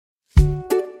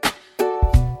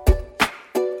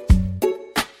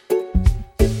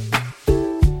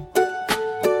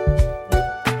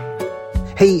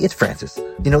Hey, it's Francis.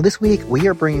 This week we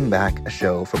are bringing back a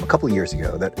show from a couple years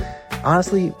ago that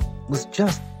honestly was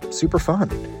just super fun.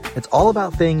 It's all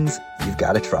about things you've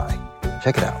got to try.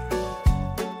 Check it out.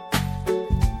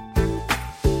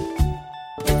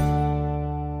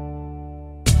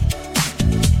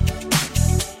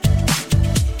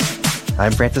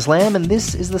 I'm Francis Lamb, and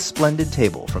this is The Splendid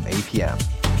Table from APM.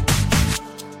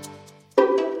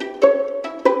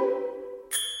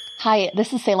 Hi,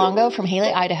 this is Ceylongo from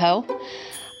Hailey, Idaho.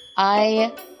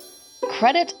 I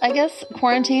credit,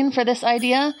 quarantine for this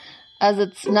idea, as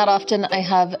it's not often I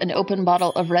have an open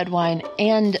bottle of red wine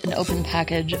and an open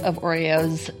package of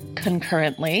Oreos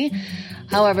concurrently.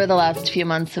 However, the last few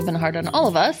months have been hard on all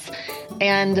of us.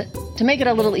 And to make it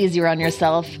a little easier on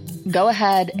yourself, go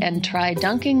ahead and try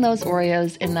dunking those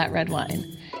Oreos in that red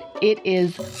wine. It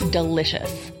is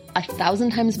delicious.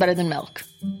 1,000 times better than milk.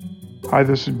 Hi,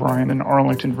 this is Brian in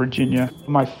Arlington, Virginia.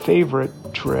 My favorite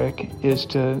trick is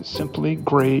to simply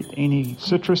grate any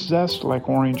citrus zest, like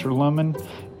orange or lemon,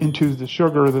 into the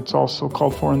sugar that's also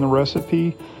called for in the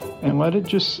recipe, and let it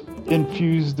just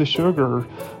infuse the sugar.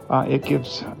 It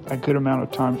gives a good amount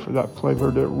of time for that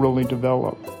flavor to really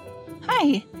develop.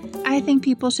 Hi, I think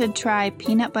people should try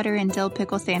peanut butter and dill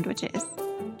pickle sandwiches.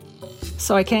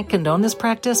 So I can't condone this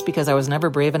practice because I was never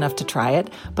brave enough to try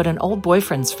it, but an old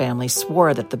boyfriend's family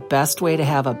swore that the best way to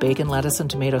have a bacon, lettuce, and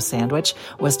tomato sandwich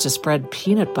was to spread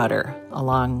peanut butter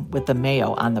along with the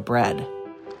mayo on the bread.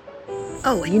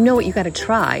 Oh, you know what you gotta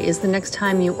try is the next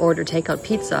time you order takeout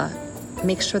pizza,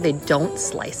 make sure they don't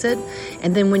slice it,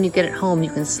 and then when you get it home, you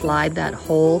can slide that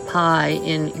whole pie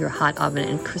in your hot oven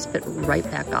and crisp it right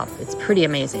back up. It's pretty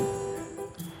amazing.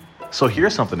 So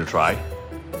here's something to try.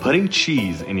 Putting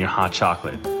cheese in your hot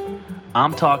chocolate.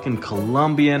 I'm talking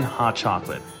Colombian hot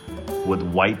chocolate with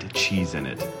white cheese in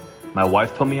it. My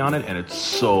wife put me on it, and it's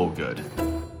so good.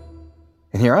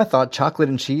 And here I thought Chocolate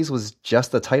and Cheese was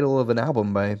just the title of an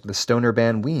album by the stoner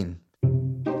band Ween.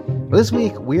 Well, this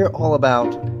week, we're all about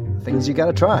things you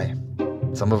gotta try.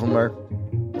 Some of them are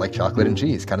like chocolate and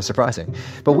cheese, kind of surprising.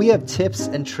 But we have tips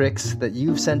and tricks that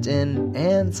you've sent in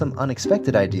and some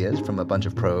unexpected ideas from a bunch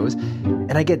of pros.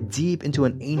 And I get deep into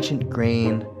an ancient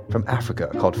grain from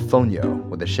Africa called fonio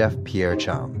with the chef Pierre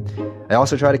Cham. I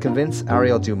also try to convince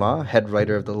Ariel Dumas, head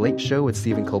writer of The Late Show with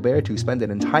Stephen Colbert, to spend an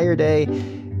entire day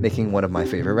making one of my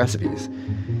favorite recipes.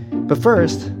 But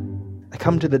first, I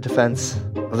come to the defense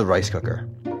of the rice cooker.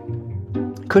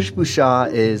 Khushbu Shah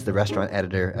is the restaurant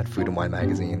editor at Food & Wine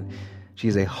magazine.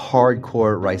 She's a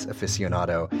hardcore rice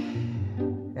aficionado,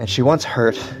 and she once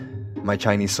hurt my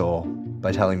Chinese soul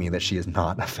by telling me that she is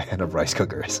not a fan of rice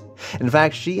cookers. In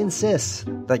fact, she insists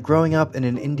that growing up in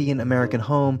an Indian-American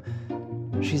home,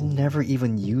 she's never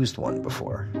even used one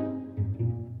before.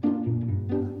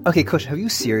 Okay, Kush, have you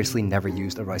seriously never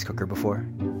used a rice cooker before?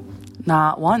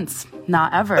 Not once.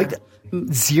 Not ever. Like,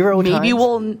 zero times?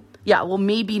 We'll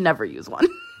maybe never use one.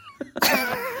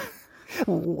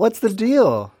 What's the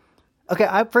deal? Okay,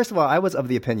 first of all, I was of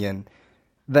the opinion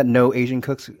that no Asian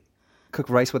cooks cook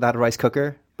rice without a rice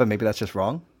cooker, but maybe that's just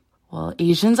wrong. Well,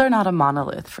 Asians are not a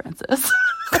monolith, Francis.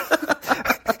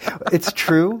 It's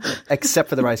true, except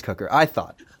for the rice cooker, I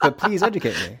thought. But please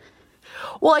educate me.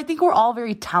 Well, I think we're all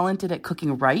very talented at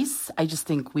cooking rice. I just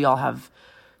think we all have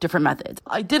different methods.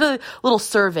 I did a little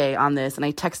survey on this, and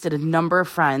I texted a number of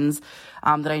friends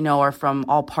that I know are from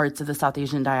all parts of the South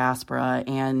Asian diaspora,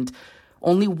 and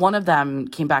only one of them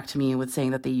came back to me with saying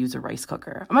that they use a rice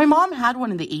cooker. My mom had one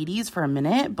in the 80s for a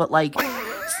minute, but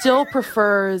still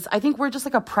prefers, I think we're just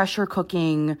like a pressure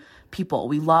cooking people.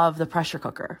 We love the pressure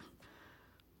cooker.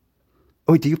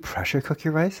 Oh, do you pressure cook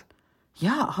your rice?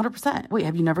 Yeah, 100%. Wait,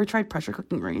 have you never tried pressure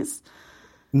cooking rice?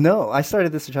 No, I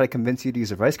started this to try to convince you to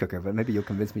use a rice cooker, but maybe you'll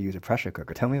convince me to use a pressure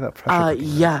cooker. Tell me about pressure cooking.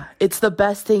 Yeah, it's the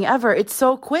best thing ever. It's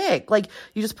so quick.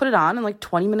 You just put it on, and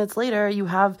 20 minutes later, you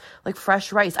have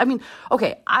fresh rice. I mean,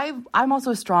 okay, I'm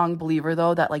also a strong believer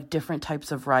though that different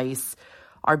types of rice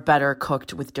are better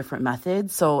cooked with different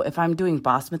methods. So if I'm doing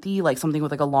basmati, something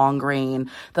with a long grain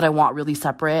that I want really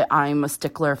separate, I'm a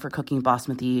stickler for cooking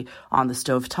basmati on the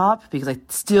stovetop because I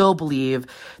still believe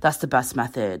that's the best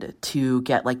method to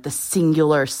get the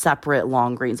singular separate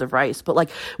long grains of rice. But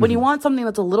when you want something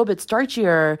that's a little bit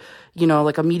starchier,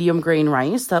 a medium grain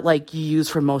rice that you use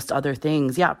for most other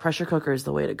things, yeah, pressure cooker is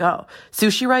the way to go.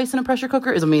 Sushi rice in a pressure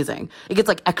cooker is amazing. It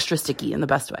gets extra sticky in the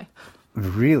best way.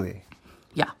 Really?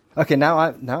 Yeah. Okay, now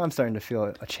I'm starting to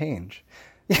feel a change.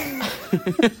 Okay,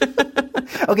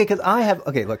 because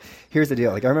look, here's the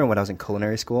deal. I remember when I was in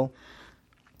culinary school,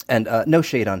 and no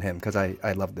shade on him, because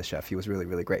I loved the chef. He was really,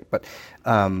 really great. But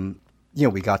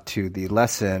we got to the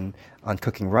lesson on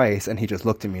cooking rice, and he just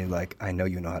looked at me like, I know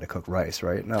you know how to cook rice,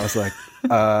 right? And I was like,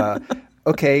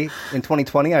 okay. In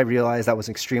 2020, I realized that was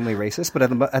extremely racist, but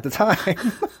at the time,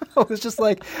 I was just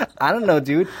like, I don't know,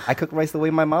 dude. I cook rice the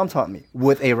way my mom taught me,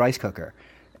 with a rice cooker.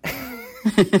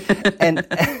 and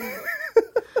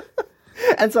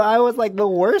so I was like the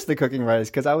worst at cooking rice,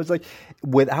 because I was like,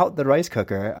 without the rice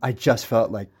cooker, I just felt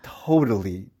like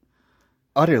totally,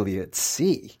 utterly at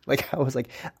sea. Like, I was like,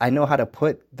 I know how to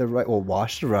put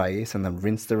wash the rice and then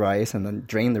rinse the rice and then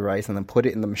drain the rice and then put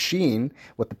it in the machine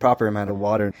with the proper amount of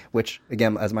water, which,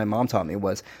 again, as my mom taught me,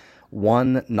 was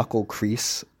 1 knuckle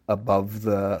crease above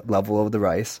the level of the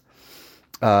rice.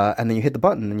 And then you hit the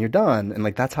button and you're done. And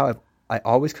like, that's how I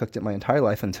always cooked it my entire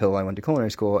life until I went to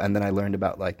culinary school. And then I learned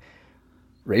about like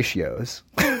ratios,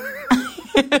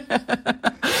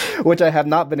 which I have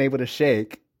not been able to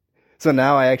shake. So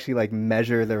now I actually like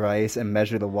measure the rice and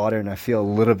measure the water, and I feel a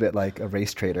little bit like a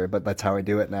race trader, but that's how I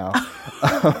do it now.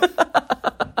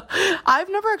 I've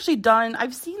never actually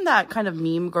I've seen that kind of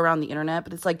meme go around the internet,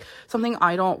 but it's like something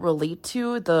I don't relate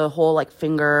to, the whole like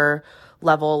finger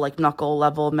level, like knuckle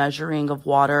level measuring of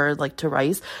water, like to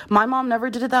rice. My mom never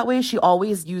did it that way. She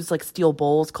always used like steel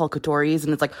bowls called katoris,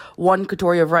 and it's like 1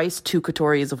 katori of rice, 2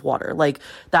 katoris of water. Like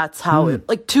that's how it,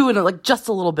 like 2 and like just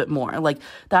a little bit more. Like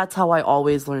that's how I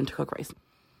always learned to cook rice.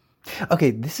 Okay,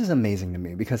 this is amazing to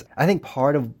me, because I think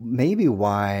part of maybe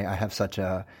why I have such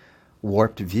a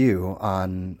warped view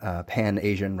on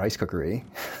Pan-Asian rice cookery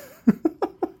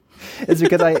is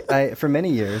because I for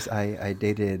many years, I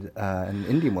dated an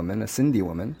Indian woman, a Sindhi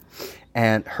woman,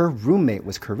 and her roommate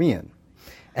was Korean.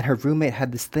 And her roommate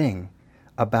had this thing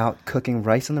about cooking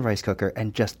rice in the rice cooker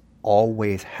and just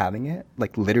always having it,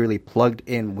 like literally plugged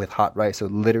in with hot rice. So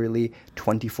literally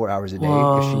 24 hours a day,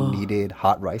 if she needed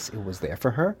hot rice, it was there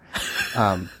for her.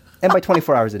 And by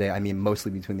 24 hours a day, I mean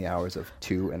mostly between the hours of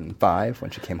 2 and 5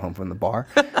 when she came home from the bar.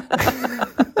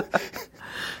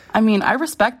 I mean, I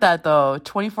respect that, though.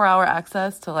 24-hour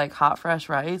access to, like, hot, fresh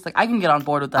rice. Like, I can get on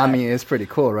board with that. I mean, it's pretty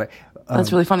cool, right? That's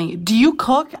really funny. Do you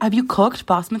cook? Have you cooked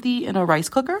basmati in a rice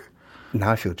cooker?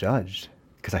 Now I feel judged,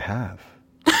 because I have.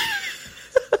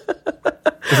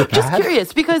 Just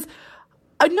curious, because...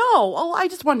 no. Oh, I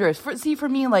just wonder. For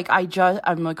me, like,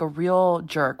 I'm like a real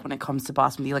jerk when it comes to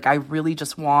basmati. Like, I really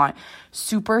just want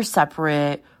super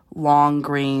separate, long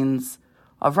grains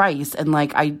of rice. And,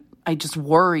 like, I just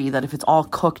worry that if it's all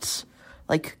cooked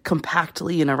like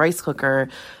compactly in a rice cooker,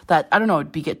 that, I don't know,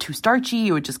 it'd get too starchy.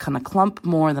 It would just kind of clump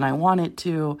more than I want it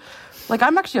to. Like,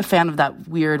 I'm actually a fan of that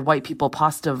weird white people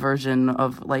pasta version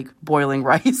of like boiling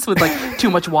rice with like too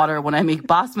much water when I make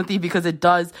basmati, because it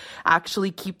does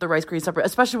actually keep the rice grains separate,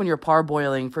 especially when you're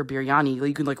parboiling for biryani.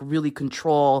 You can like really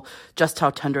control just how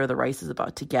tender the rice is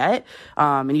about to get.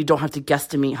 And you don't have to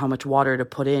guesstimate how much water to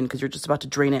put in, because you're just about to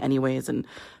drain it anyways and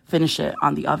finish it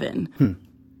on the oven.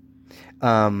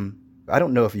 I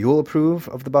don't know if you'll approve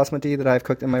of the basmati that I've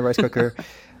cooked in my rice cooker.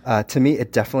 To me,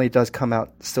 it definitely does come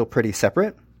out still pretty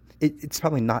separate. It's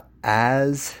probably not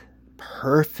as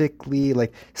perfectly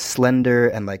like slender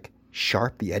and like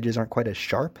sharp. The edges aren't quite as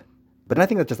sharp. But I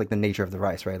think that's just like the nature of the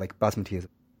rice, right? Like basmati is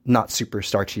not super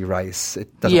starchy rice.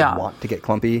 It doesn't want to get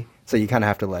clumpy. So you kind of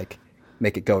have to like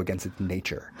make it go against its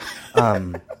nature.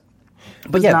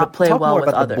 But talk more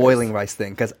about the boiling rice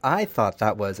thing, because I thought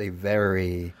that was a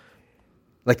very,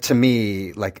 like, to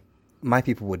me, like, my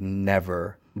people would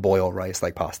never boil rice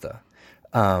like pasta.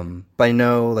 But I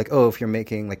know, like, if you're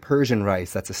making like Persian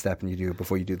rice, that's a step you do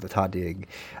before you do the tahdig.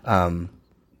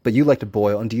 But you like to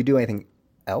boil, and do you do anything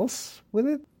else with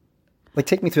it? Like,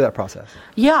 take me through that process.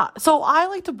 Yeah, so I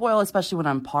like to boil, especially when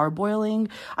I'm parboiling.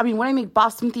 I mean, when I make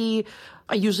basmati,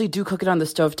 I usually do cook it on the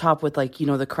stovetop with, like,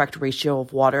 the correct ratio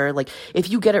of water. Like, if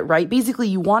you get it right, basically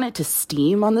you want it to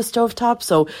steam on the stovetop,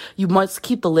 so you must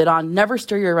keep the lid on. Never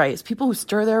stir your rice. People who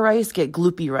stir their rice get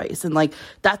gloopy rice, and, like,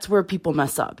 that's where people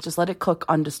mess up. Just let it cook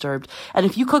undisturbed. And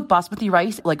if you cook basmati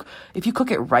rice, like, if you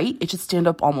cook it right, it should stand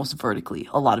up almost vertically,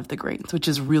 a lot of the grains, which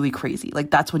is really crazy. Like,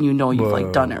 that's when you know you've,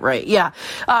 like, done it right. Yeah.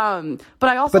 But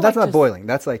I also But that's not boiling.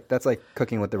 That's like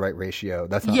cooking with the right ratio.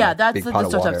 That's not that's big the pot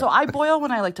of water. So I boil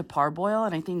when I like to parboil,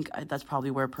 and I think that's probably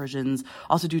where Persians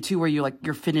also do too, where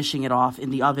you're finishing it off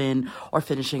in the oven or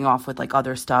finishing off with like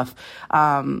other stuff.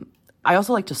 I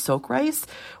also like to soak rice,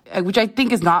 which I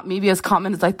think is not maybe as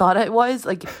common as I thought it was.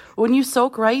 Like, when you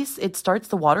soak rice, it starts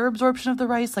the water absorption of the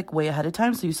rice like way ahead of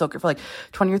time. So you soak it for like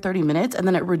 20 or 30 minutes, and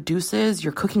then it reduces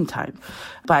your cooking time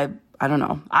by, I don't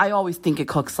know. I always think it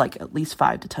cooks like at least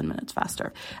 5 to 10 minutes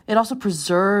faster. It also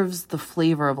preserves the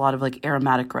flavor of a lot of like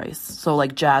aromatic rice. So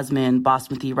like jasmine,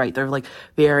 basmati, right? They're like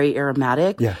very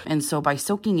aromatic. Yeah. And so by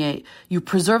soaking it, you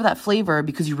preserve that flavor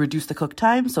because you reduce the cook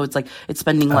time. So it's like it's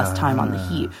spending less time on the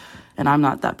heat. And I'm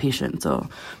not that patient. So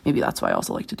maybe that's why I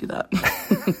also like to do that.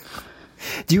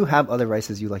 Do you have other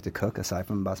rices you like to cook aside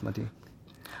from basmati?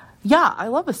 Yeah, I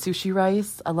love a sushi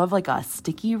rice. I love like a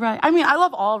sticky rice. I mean, I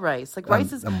love all rice. Like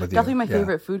rice is I'm with you. definitely my Yeah.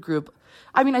 favorite food group.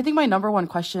 I mean, I think my number one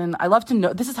question, I love to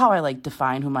know, this is how I like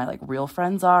define who my like real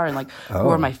friends are and like who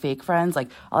are my fake friends. Like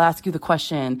I'll ask you the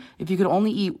question, if you could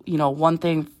only eat, one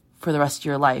thing for the rest of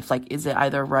your life, like is it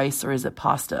either rice or is it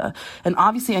pasta? And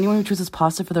obviously anyone who chooses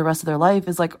pasta for the rest of their life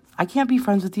is like, I can't be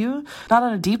friends with you, not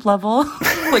on a deep level.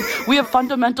 Like we have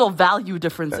fundamental value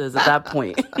differences at that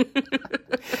point.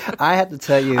 I have to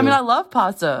tell you. I mean, I love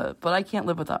pasta, but I can't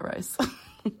live without rice.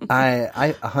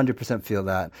 I 100% feel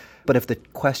that. But if the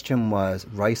question was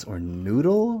rice or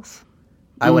noodles,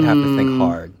 I would have to think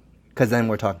hard. Because then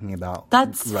we're talking about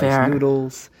That's rice fair.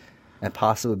 noodles, and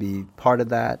pasta would be part of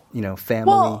that, family.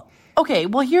 Well, okay,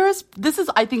 well this is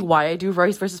I think why I do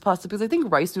rice versus pasta, because I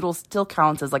think rice noodles still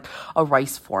counts as like a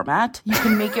rice format. You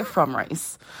can make it from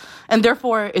rice. And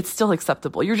therefore it's still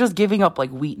acceptable. You're just giving up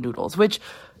like wheat noodles, which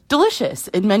delicious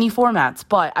in many formats,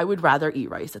 but I would rather eat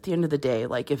rice at the end of the day,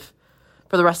 like if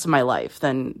for the rest of my life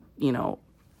than,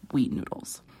 wheat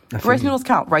noodles. Rice noodles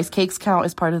count. Rice cakes count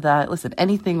as part of that. Listen,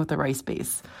 anything with a rice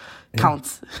base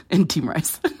counts in Team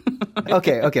Rice.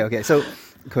 Okay. So,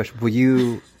 Kush,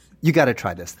 you got to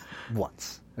try this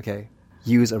once, okay?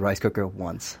 Use a rice cooker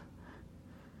once.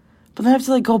 But then I have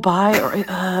to like go buy,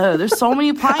 or there's so many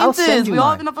appliances. We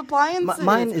all have enough appliances.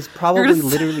 Mine is probably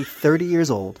literally 30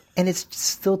 years old, and it's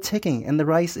still ticking, and the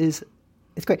rice it's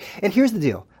great. And here's the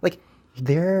deal. Like,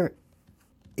 there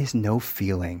is no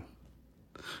feeling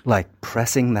like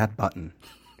pressing that button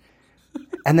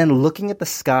and then looking at the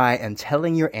sky and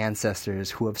telling your ancestors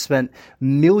who have spent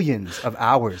millions of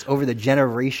hours over the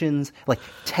generations, like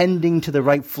tending to the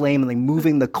right flame and like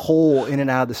moving the coal in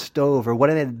and out of the stove or what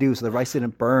they had to do so the rice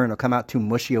didn't burn or come out too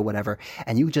mushy or whatever.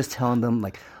 And you just telling them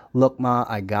like, look, Ma,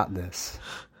 I got this.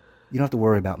 You don't have to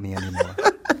worry about me anymore.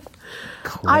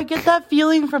 I get that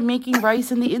feeling from making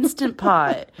rice in the Instant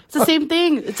Pot. It's the same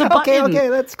thing. It's a button. Okay,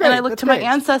 that's great. And I look to my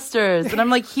ancestors and I'm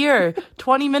like, here,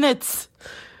 20 minutes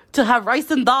to have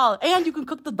rice and dal. And you can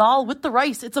cook the dal with the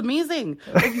rice. It's amazing.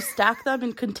 If you stack them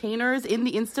in containers in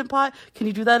the Instant Pot, can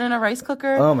you do that in a rice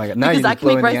cooker? Oh my God. Now because you're I can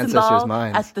make blowing rice the and ancestors' dal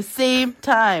minds. at the same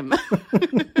time.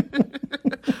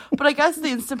 But I guess the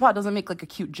Instant Pot doesn't make like a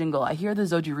cute jingle. I hear the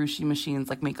Zojirushi machines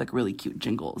like make like really cute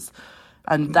jingles.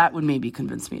 And that would maybe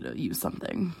convince me to use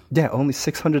something. Yeah, only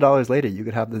 $600 later, you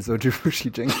could have the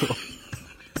Zojirushi jingle.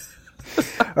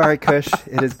 All right, Kush,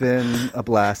 it has been a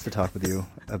blast to talk with you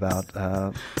about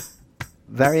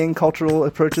varying cultural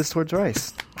approaches towards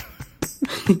rice.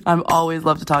 I'm always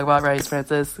love to talk about rice,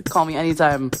 Francis. Call me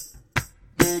anytime.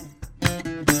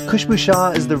 Khushbu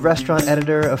Shah is the restaurant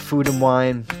editor of Food and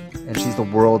Wine, and she's the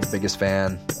world's biggest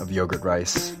fan of yogurt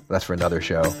rice. That's for another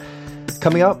show.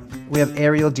 Coming up, we have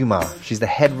Ariel Dumas. She's the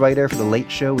head writer for The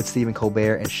Late Show with Stephen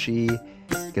Colbert, and she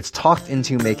gets talked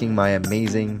into making my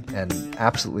amazing and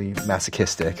absolutely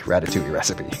masochistic ratatouille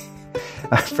recipe.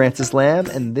 I'm Francis Lamb,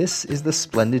 and this is The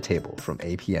Splendid Table from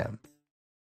APM.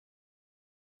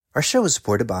 Our show is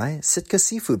supported by Sitka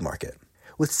Seafood Market.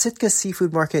 With Sitka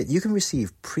Seafood Market, you can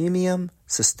receive premium,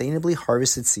 sustainably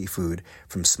harvested seafood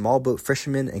from small boat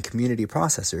fishermen and community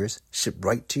processors shipped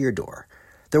right to your door.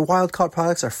 Their wild-caught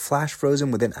products are flash frozen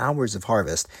within hours of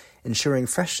harvest, ensuring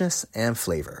freshness and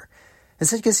flavor. And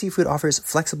Sitka Seafood offers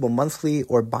flexible monthly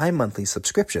or bi-monthly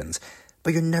subscriptions,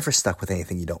 but you're never stuck with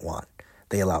anything you don't want.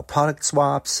 They allow product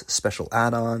swaps, special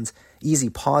add-ons, easy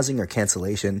pausing or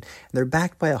cancellation, and they're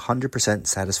backed by a 100%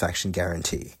 satisfaction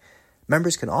guarantee.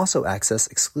 Members can also access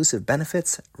exclusive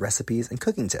benefits, recipes, and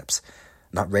cooking tips.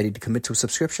 Not ready to commit to a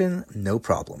subscription? No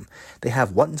problem. They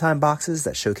have one-time boxes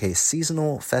that showcase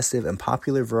seasonal, festive, and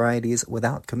popular varieties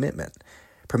without commitment.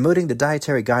 Promoting the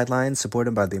dietary guidelines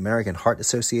supported by the American Heart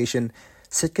Association,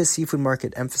 Sitka Seafood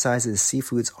Market emphasizes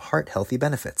seafood's heart-healthy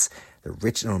benefits. They're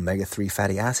rich in omega-3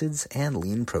 fatty acids and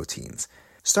lean proteins.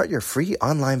 Start your free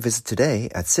online visit today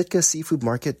at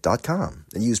sitkaseafoodmarket.com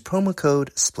and use promo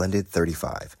code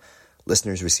SPLENDID35.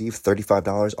 Listeners receive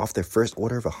 $35 off their first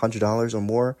order of $100 or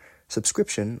more,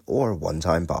 subscription, or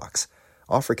one-time box.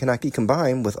 Offer cannot be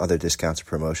combined with other discounts or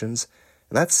promotions.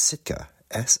 And that's Sitka,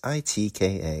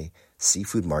 S-I-T-K-A,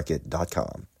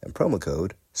 seafoodmarket.com, and promo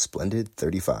code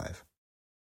SPLENDID35.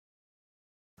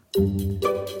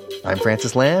 I'm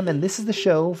Francis Lamb, and this is the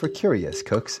show for curious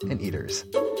cooks and eaters.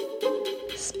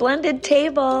 Splendid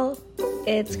table.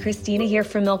 It's Christina here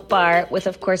from Milk Bar with,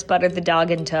 of course, Butter the dog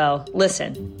in tow.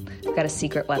 Listen, I've got a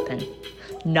secret weapon.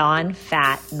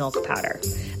 Non-fat milk powder.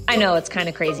 I know, it's kind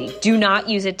of crazy. Do not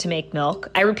use it to make milk.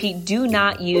 I repeat, do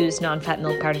not use non-fat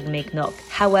milk powder to make milk.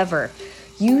 However,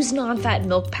 use non-fat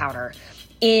milk powder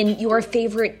in your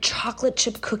favorite chocolate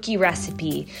chip cookie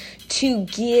recipe to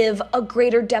give a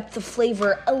greater depth of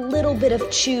flavor, a little bit of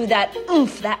chew, that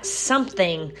oomph, that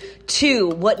something to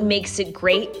what makes it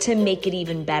great to make it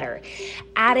even better.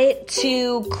 Add it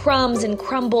to crumbs and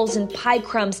crumbles and pie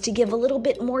crumbs to give a little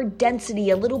bit more density,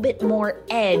 a little bit more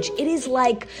edge. It is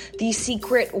like the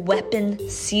secret weapon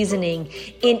seasoning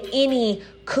in any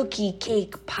cookie,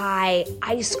 cake, pie,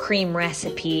 ice cream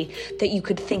recipe that you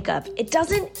could think of. It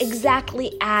doesn't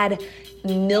exactly add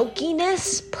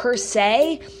milkiness per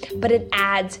se, but it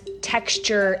adds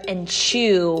texture and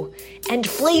chew and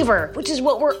flavor, which is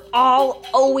what we're all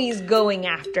always going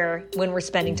after when we're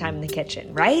spending time in the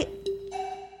kitchen, right?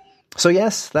 So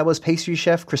yes, that was pastry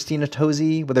chef Christina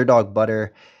Tosi with her dog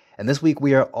Butter. And this week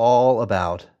we are all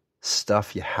about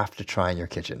stuff you have to try in your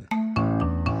kitchen.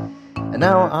 And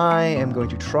now I am going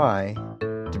to try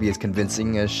to be as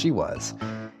convincing as she was.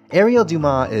 Ariel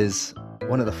Dumas is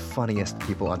one of the funniest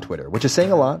people on Twitter, which is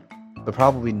saying a lot, but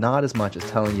probably not as much as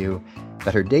telling you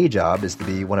that her day job is to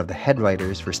be one of the head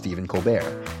writers for Stephen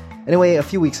Colbert. Anyway, a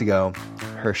few weeks ago,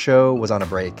 her show was on a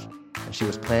break, and she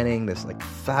was planning this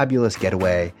fabulous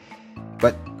getaway,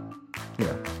 but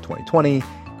 2020,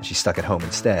 and she's stuck at home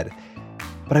instead.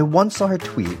 But I once saw her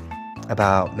tweet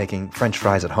about making French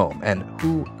fries at home, and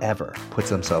whoever puts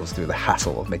themselves through the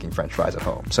hassle of making French fries at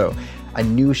home. So I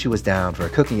knew she was down for a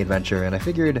cooking adventure, and I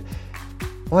figured,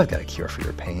 well, I've got a cure for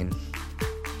your pain.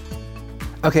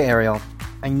 Okay, Ariel,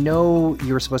 I know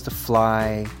you were supposed to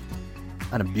fly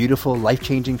on a beautiful,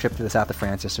 life-changing trip to the south of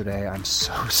France yesterday. I'm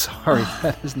so sorry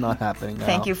that is not happening now.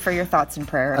 Thank you for your thoughts and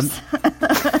prayers.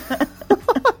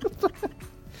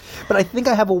 But I think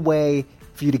I have a way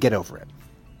for you to get over it.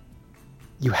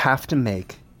 You have to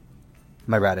make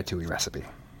my ratatouille recipe.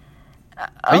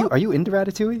 Are you into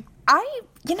ratatouille? I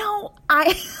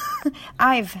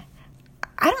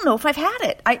don't know if I've had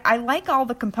it. I like all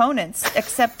the components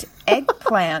except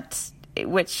eggplant,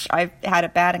 which I've had a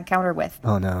bad encounter with.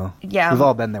 Oh no. Yeah. We've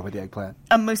all been there with the eggplant.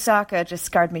 A moussaka just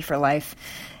scarred me for life.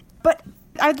 But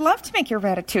I'd love to make your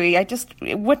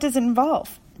ratatouille. What does it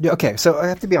involve? Yeah, okay, so I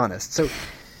have to be honest. So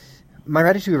my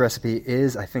ratatouille recipe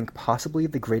is, I think, possibly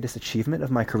the greatest achievement of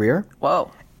my career.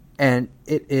 Whoa. And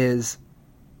it is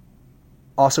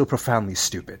also profoundly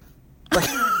stupid.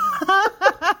 I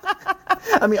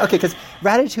mean, okay, because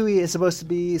ratatouille is supposed to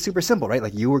be super simple, right?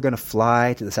 Like, you were going to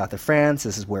fly to the south of France.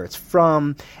 This is where it's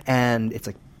from. And it's,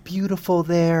 beautiful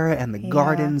there. And the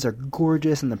gardens are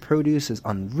gorgeous. And the produce is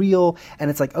unreal. And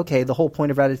it's like, okay, the whole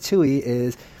point of ratatouille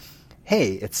is,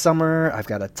 hey, it's summer. I've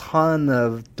got a ton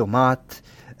of tomate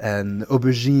and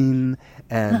aubergine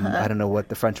and I don't know what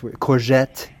the French word,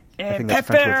 courgette. I think that's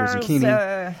the French word for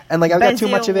zucchini. And I've got too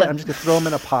much of it. I'm just going to throw them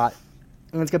in a pot.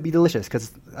 And it's going to be delicious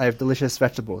because I have delicious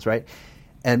vegetables, right?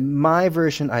 And my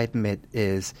version, I admit,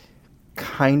 is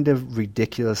kind of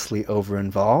ridiculously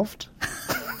over-involved.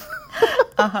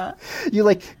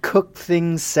 You, cook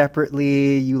things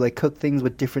separately. You, cook things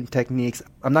with different techniques.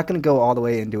 I'm not going to go all the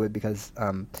way into it because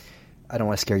I don't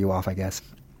want to scare you off, I guess.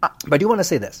 But I do want to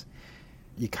say this.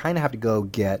 You kind of have to go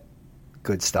get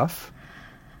good stuff.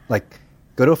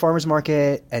 Go to a farmer's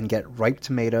market and get ripe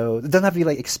tomatoes. It doesn't have to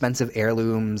be, expensive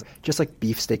heirlooms. Just,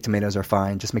 beefsteak tomatoes are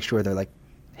fine. Just make sure they're,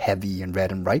 heavy and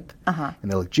red and ripe. And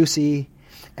they look juicy.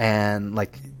 And,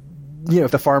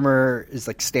 if the farmer is,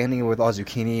 standing with all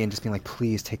zucchini and just being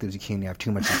please take the zucchini. I have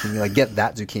too much zucchini. Get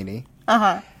that zucchini.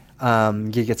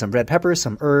 You get some red peppers,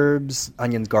 some herbs,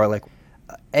 onions, garlic,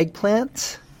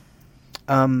 eggplant.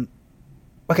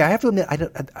 Okay, I have to admit,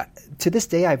 to this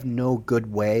day, I have no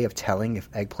good way of telling if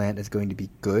eggplant is going to be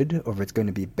good or if it's going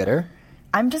to be bitter.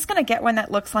 I'm just going to get one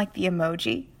that looks like the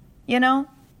emoji,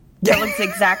 That looks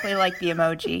exactly like the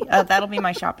emoji. That'll be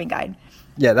my shopping guide.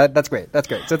 Yeah, that's great. That's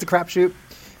great. So it's a crapshoot,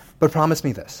 but promise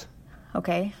me this.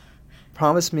 Okay.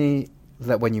 Promise me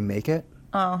that when you make it,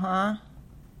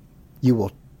 you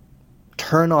will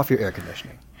turn off your air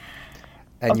conditioning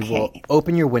and you will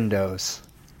open your windows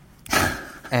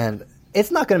and it's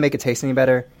not going to make it taste any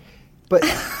better, but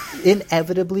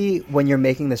inevitably, when you're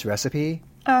making this recipe,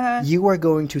 you are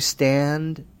going to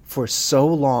stand for so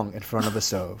long in front of the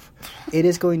stove. It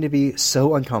is going to be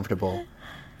so uncomfortable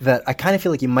that I kind of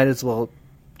feel like you might as well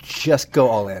just go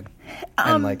all in.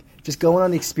 And, just go in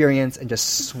on the experience and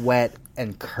just sweat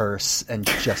and curse and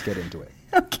just get into it.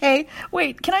 Okay.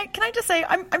 Wait, can I just say,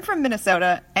 I'm from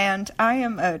Minnesota, and I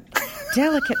am a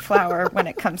delicate flower when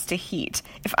it comes to heat.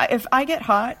 If I get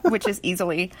hot, which is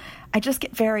easily, I just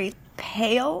get very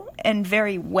pale and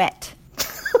very wet.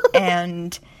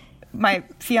 And my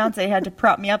fiance had to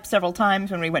prop me up several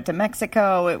times when we went to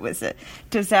Mexico. It was a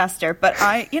disaster. But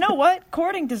you know what?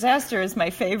 Courting disaster is my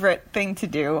favorite thing to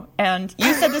do. And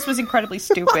you said this was incredibly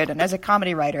stupid. And as a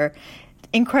comedy writer,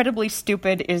 incredibly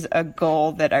stupid is a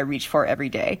goal that I reach for every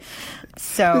day.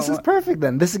 So this is perfect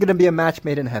then. This is going to be a match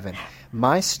made in heaven.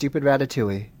 My stupid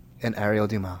Ratatouille and Ariel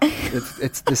Dumas.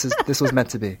 This was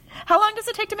meant to be. How long does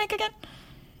it take to make again?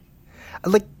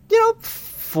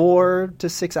 4 to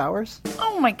 6 hours.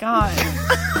 Oh my God.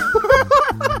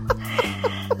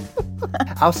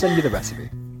 I'll send you the recipe.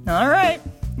 All right.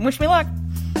 Wish me luck.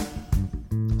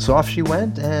 So off she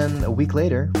went, and a week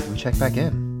later, we check back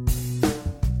in.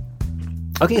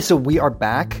 Okay, so we are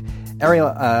back.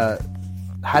 Ariel,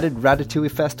 how did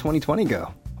Ratatouille Fest 2020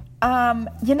 go?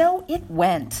 It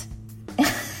went.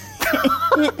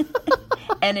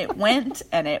 And it went,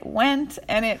 and it went,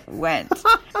 and it went.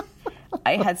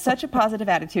 I had such a positive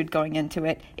attitude going into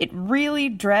it. It really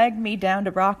dragged me down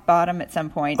to rock bottom at some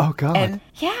point. Oh, God. And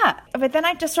yeah, but then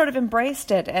I just sort of embraced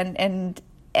it and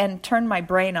turned my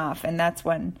brain off. And that's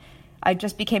when I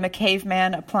just became a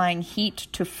caveman applying heat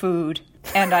to food.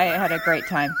 And I had a great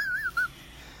time.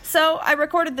 So I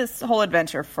recorded this whole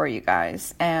adventure for you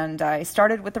guys. And I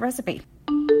started with the recipe.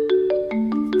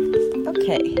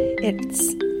 Okay,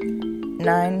 it's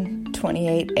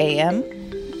 9:28 a.m.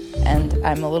 And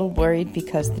I'm a little worried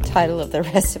because the title of the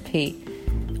recipe,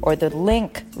 or the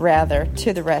link, rather,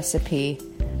 to the recipe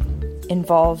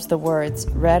involves the words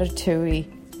Ratatouille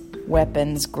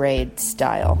weapons grade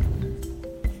style.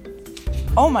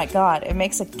 Oh my God, it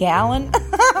makes a gallon?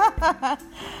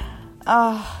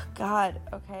 Oh, God,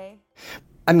 okay.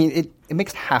 I mean, it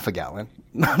makes half a gallon,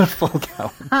 not a full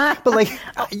gallon. But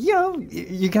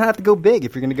you're gonna have to go big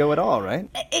if you're gonna go at all, right?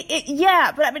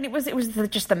 Yeah, but I mean, it was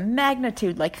just the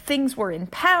magnitude. Like, things were in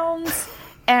pounds,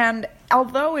 and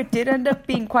although it did end up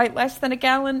being quite less than a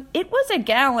gallon, it was a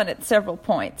gallon at several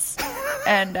points,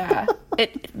 and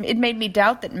it made me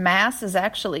doubt that mass is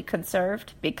actually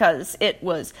conserved, because it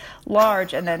was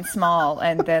large and then small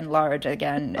and then large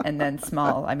again and then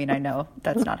small. I mean, I know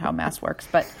that's not how mass works,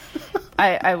 but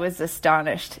I was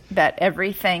astonished that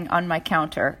everything on my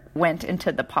counter went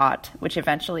into the pot, which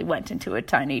eventually went into a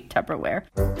tiny Tupperware.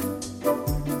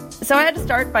 So I had to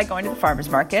start by going to the farmer's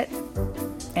market,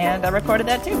 and I recorded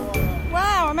that too.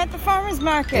 Wow, I'm at the farmer's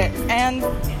market, and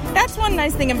that's one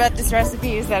nice thing about this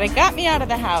recipe is that it got me out of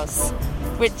the house,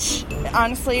 which,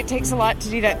 honestly, it takes a lot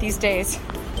to do that these days.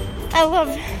 I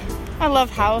love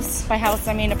house. By house,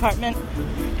 I mean apartment.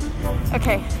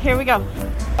 Okay, here we go.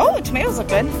 Oh, the tomatoes look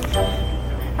good.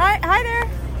 Hi there.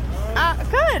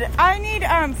 Good. I need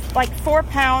 4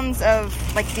 pounds of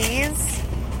these,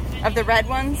 of the red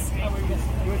ones,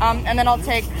 and then I'll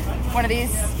take one of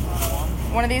these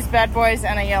bad boys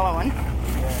and a yellow one.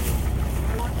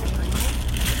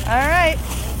 All right.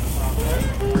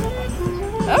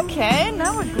 Okay,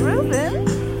 now we're grooving.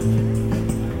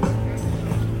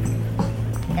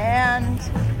 And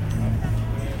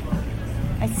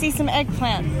I see some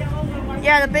eggplant.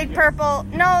 Yeah, the big purple.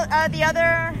 No, the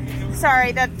other.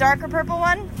 Sorry, that darker purple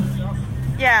one?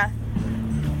 Yeah.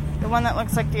 The one that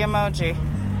looks like the emoji.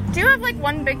 Do you have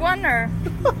one big one, or?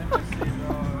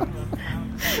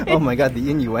 Oh my God,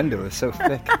 the innuendo is so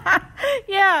thick.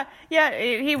 Yeah,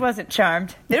 he wasn't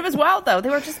charmed. It was wild, though. They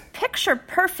were just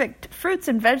picture-perfect fruits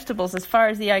and vegetables as far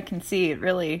as the eye can see. It's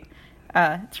really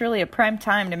a prime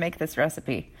time to make this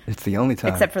recipe. It's the only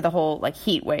time. Except for the whole,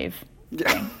 heat wave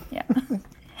thing. Yeah.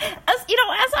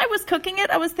 As I was cooking it,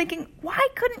 I was thinking, why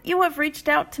couldn't you have reached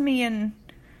out to me in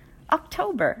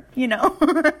October,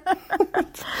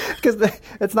 Because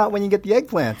it's not when you get the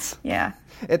eggplants. Yeah.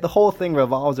 The whole thing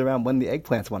revolves around when the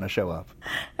eggplants want to show up.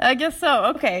 I guess so.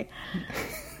 Okay.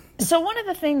 So one of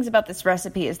the things about this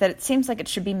recipe is that it seems like it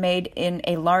should be made in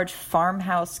a large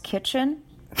farmhouse kitchen.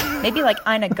 Maybe like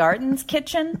Ina Garten's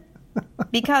kitchen.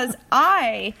 Because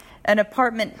I, an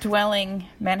apartment-dwelling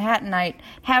Manhattanite,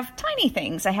 have tiny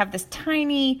things. I have this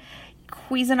tiny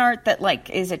Cuisinart that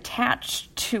is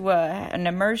attached to an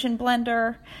immersion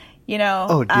blender,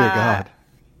 Oh, dear God.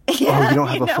 Yeah, you don't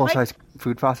have a full-size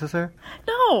food processor?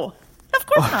 No, of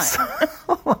course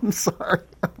not. I'm sorry.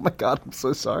 Oh, my God, I'm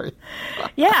so sorry.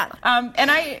 Yeah,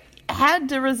 and I had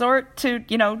to resort to,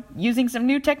 using some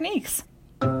new techniques.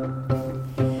 All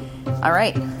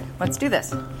right, let's do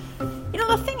this.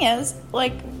 The thing is,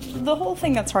 the whole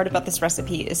thing that's hard about this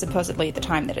recipe is supposedly the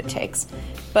time that it takes.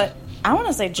 But I want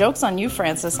to say, joke's on you,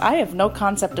 Francis. I have no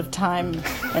concept of time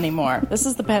anymore. This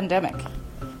is the pandemic.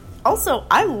 Also,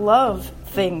 I love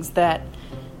things that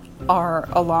are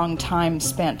a long time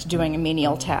spent doing a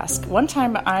menial task. One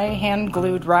time I hand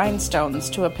glued rhinestones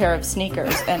to a pair of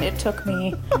sneakers, and it took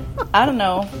me, I don't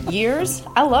know, years.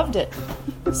 I loved it.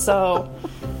 So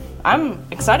I'm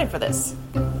excited for this.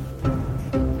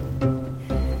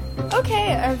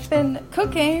 Okay, I've been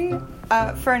cooking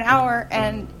for an hour,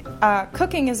 and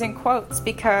cooking is in quotes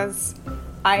because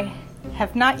I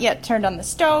have not yet turned on the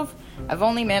stove. I've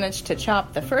only managed to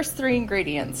chop the first 3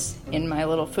 ingredients in my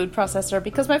little food processor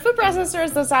because my food processor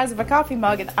is the size of a coffee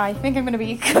mug, and I think I'm going to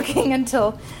be cooking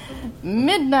until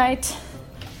midnight.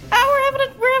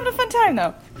 We're having a fun time,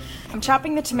 though. I'm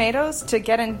chopping the tomatoes to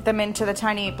get them into the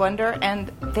tiny blender, and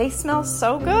they smell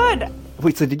so good.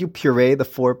 Wait, so did you puree the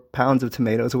 4 pounds of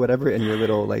tomatoes or whatever in your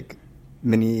little, like,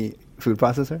 mini food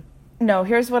processor? No,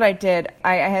 here's what I did.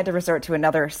 I had to resort to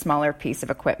another smaller piece of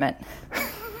equipment.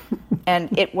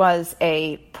 And it was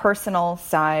a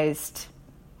personal-sized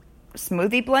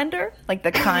smoothie blender, like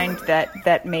the kind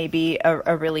that maybe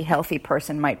a really healthy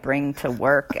person might bring to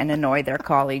work and annoy their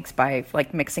colleagues by,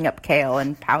 like, mixing up kale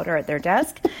and powder at their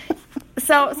desk.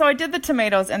 So I did the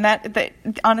tomatoes, and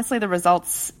honestly, the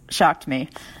results shocked me.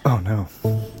 Oh, no.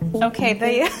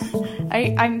 Okay,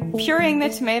 I'm pureeing the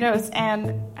tomatoes,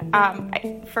 and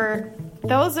for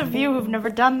those of you who've never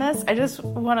done this, I just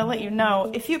want to let you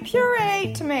know, if you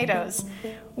puree tomatoes,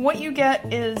 what you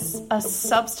get is a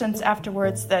substance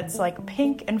afterwards that's like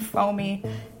pink and foamy,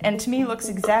 and to me looks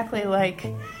exactly like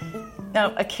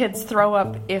a kid's throw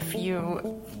up if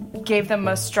you gave them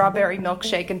a strawberry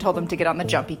milkshake and told them to get on the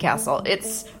Jumpy Castle.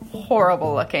 It's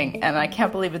horrible looking, and I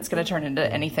can't believe it's going to turn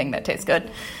into anything that tastes good.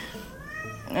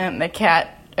 And the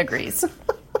cat agrees.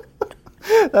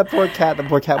 The poor cat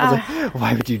was like,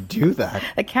 why would you do that?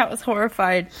 The cat was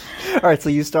horrified. All right, so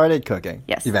you started cooking.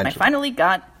 Yes, eventually. I finally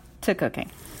got to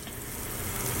cooking.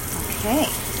 Okay.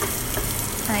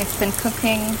 I've been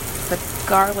cooking the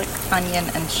garlic, onion,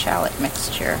 and shallot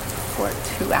mixture for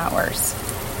 2 hours.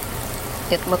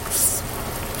 It looks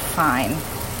fine.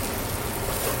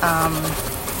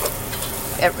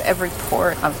 Every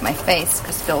pore of my face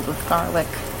is filled with garlic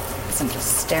as I'm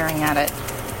just staring at it.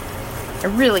 I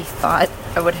really thought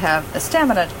I would have the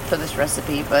stamina for this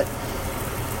recipe, but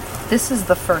this is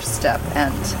the first step,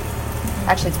 and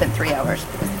actually it's been 3 hours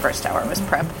because the first hour was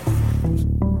prep.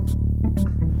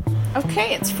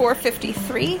 Okay, it's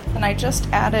 4:53, and I just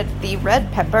added the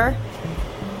red pepper.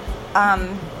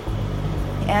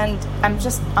 And I'm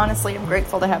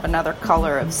grateful to have another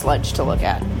color of sludge to look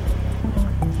at.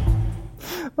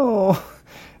 Oh,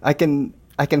 I can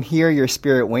hear your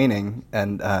spirit waning,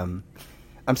 and I'm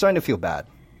starting to feel bad,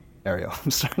 Ariel.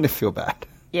 I'm starting to feel bad.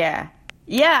 Yeah,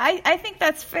 I think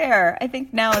that's fair. I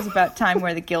think now is about time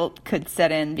where the guilt could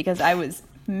set in because I was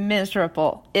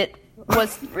miserable. It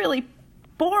was really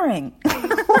boring.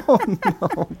 Oh,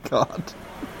 no, God.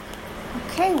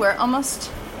 Okay, we're almost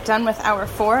done with hour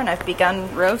 4, and I've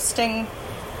begun roasting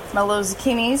my little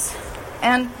zucchinis.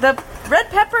 And the red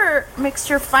pepper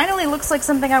mixture finally looks like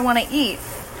something I want to eat.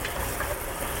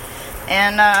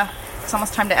 And it's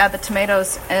almost time to add the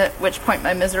tomatoes, at which point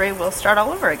my misery will start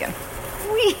all over again.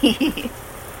 Whee!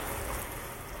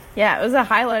 Yeah, it was a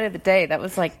highlight of the day. That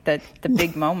was like the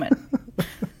big moment.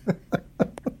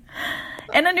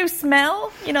 And a new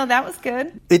smell, that was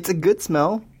good. It's a good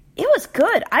smell. It was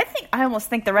good. I almost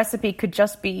think the recipe could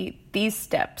just be these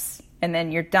steps, and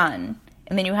then you're done.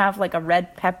 And then you have like a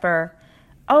red pepper.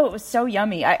 Oh, it was so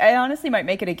yummy. I honestly might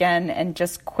make it again and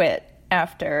just quit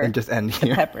after and just end the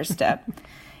here. Pepper step.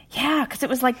 Yeah, because it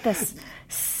was like this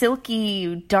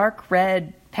silky, dark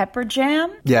red pepper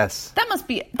jam. Yes.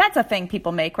 That's a thing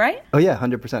people make, right? Oh, yeah,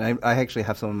 100%. I actually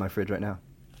have some in my fridge right now.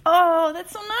 Oh,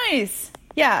 that's so nice.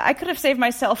 Yeah, I could have saved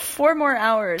myself 4 more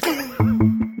hours.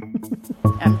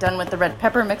 I'm done with the red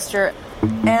pepper mixture,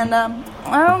 and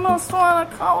I almost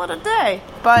want to call it a day.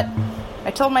 But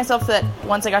I told myself that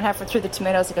once I got halfway through the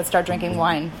tomatoes, I could start drinking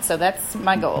wine. So that's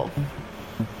my goal.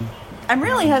 I'm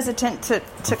really hesitant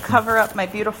to cover up my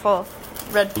beautiful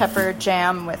red pepper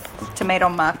jam with tomato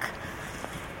muck,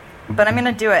 but I'm going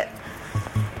to do it.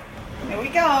 Here we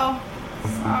go.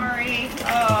 Sorry.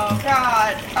 Oh,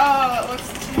 God. Oh, it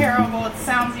looks terrible. It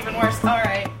sounds even worse. All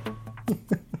right.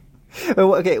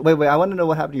 Okay, wait. I want to know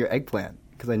what happened to your eggplant,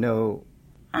 because I know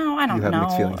I don't you have know.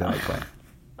 mixed feelings on eggplant.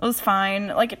 It was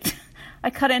fine. I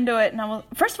cut into it, and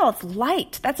first of all, it's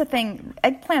light. That's a thing.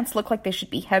 Eggplants look like they should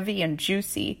be heavy and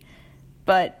juicy,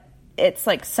 but it's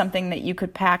like something that you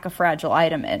could pack a fragile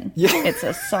item in. Yeah. It's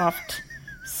a soft,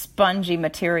 spongy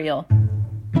material.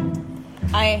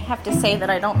 I have to say that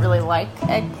I don't really like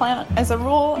eggplant as a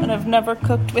rule, and I've never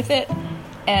cooked with it.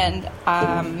 And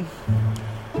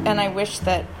I wish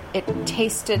that it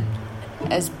tasted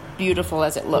as beautiful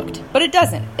as it looked. But it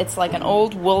doesn't. It's like an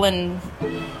old woolen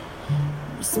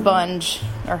sponge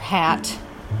or hat.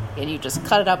 And you just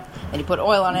cut it up and you put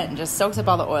oil on it and just soaks up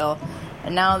all the oil.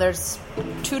 And now there's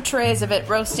 2 trays of it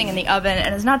roasting in the oven,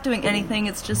 and it's not doing anything.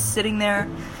 It's just sitting there.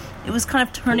 It was kind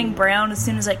of turning brown as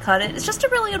soon as I cut it. It's just a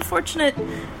really unfortunate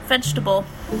vegetable.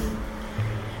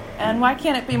 And why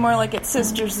can't it be more like its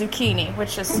sister zucchini,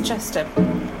 which is just a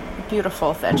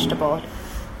beautiful vegetable?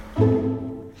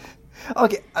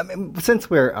 Okay, I mean, since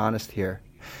we're honest here,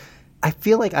 I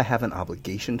feel like I have an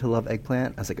obligation to love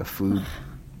eggplant as like a food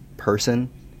person.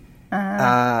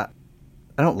 I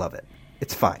don't love it.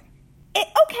 It's fine.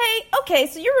 Okay,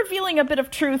 so you're revealing a bit of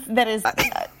truth that is...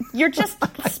 you're just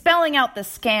spelling out the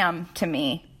scam to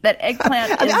me. That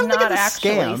eggplant is not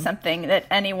actually something that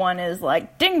anyone is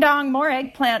like, ding dong, more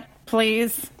eggplant,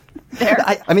 please. There.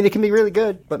 I mean, it can be really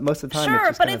good, but most of the time sure, it's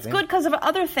just but it's good because of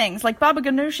other things. Like baba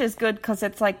ganoush is good because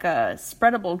it's like a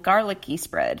spreadable garlicky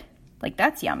spread. Like,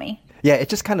 that's yummy. Yeah, it's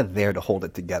just kind of there to hold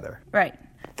it together. Right.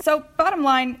 So, bottom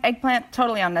line, eggplant,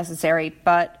 totally unnecessary,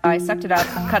 but I sucked it up,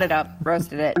 cut it up,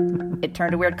 roasted it. It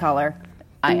turned a weird color.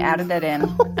 I added it in,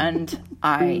 and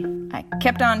I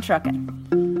kept on trucking.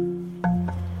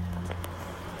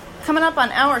 Coming up on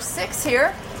hour 6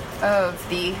 here of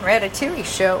the Ratatouille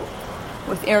show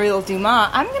with Ariel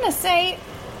Dumas, I'm going to say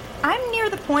I'm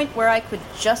near the point where I could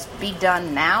just be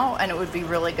done now, and it would be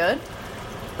really good.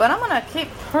 But I'm going to keep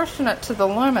pushing it to the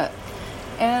limit.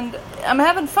 And I'm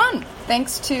having fun,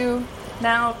 thanks to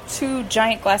now 2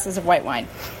 giant glasses of white wine.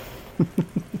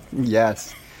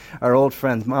 Yes. Our old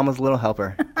friend, Mama's Little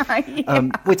Helper. Yeah.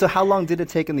 Wait, so how long did it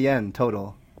take in the end,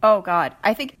 total? Oh, God.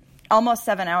 I think almost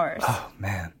 7 hours. Oh,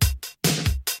 man.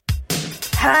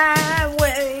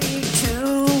 Highway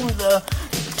to the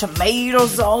tomato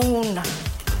zone.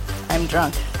 I'm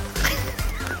drunk.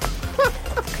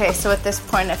 Okay, so at this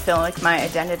point, I feel like my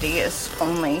identity is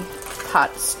only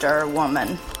pot stir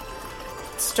woman.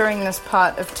 Stirring this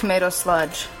pot of tomato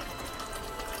sludge.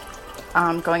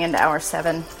 Going into hour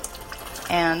 7.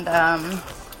 And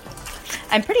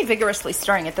I'm pretty vigorously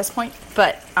stirring at this point,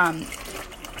 but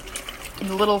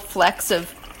little flecks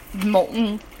of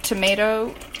molten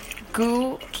tomato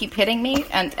goo keep hitting me,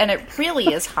 and it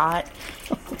really is hot.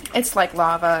 It's like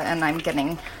lava, and I'm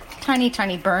getting tiny,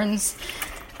 tiny burns.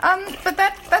 But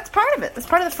that's part of it. That's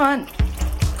part of the fun.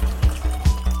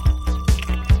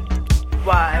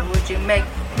 Why would you make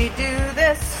me do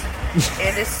this?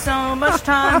 It is so much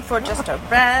time for just a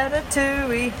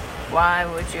ratatouille. Why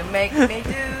would you make me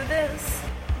do this?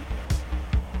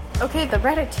 Okay, the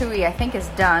ratatouille I think is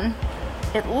done.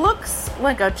 It looks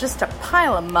like just a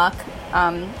pile of muck.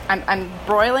 I'm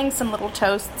broiling some little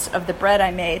toasts of the bread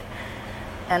I made,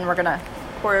 and we're gonna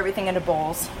pour everything into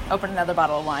bowls. Open another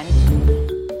bottle of wine.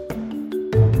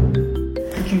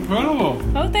 It's incredible.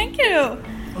 Oh, thank you.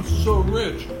 It's so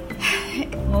rich.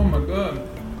 Oh my god.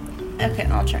 Okay,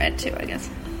 I'll try it too, I guess.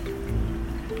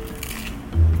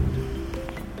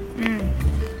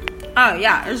 Oh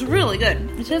yeah, it's really good.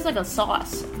 It tastes like a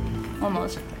sauce,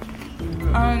 almost.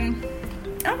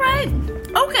 All right.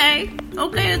 Okay,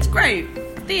 it's great.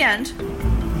 The end.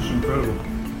 It's incredible.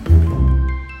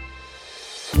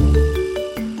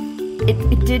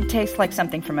 It did taste like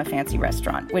something from a fancy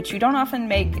restaurant, which you don't often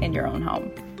make in your own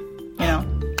home. You know.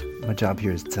 My job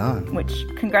here is done. Which,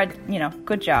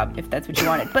 good job if that's what you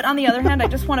wanted. But on the other hand, I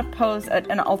just want to pose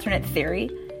an alternate theory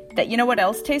that you know what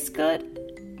else tastes good?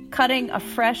 Cutting a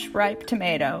fresh, ripe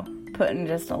tomato, putting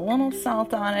just a little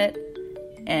salt on it,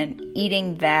 and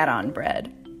eating that on bread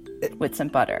with some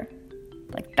butter.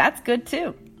 Like, that's good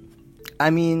too. I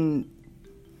mean,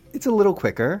 it's a little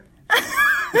quicker.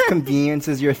 If convenience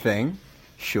is your thing,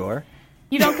 sure.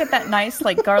 You don't get that nice,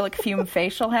 garlic fume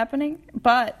facial happening,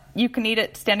 but you can eat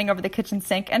it standing over the kitchen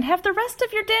sink and have the rest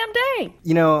of your damn day.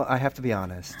 You know, I have to be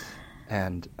honest,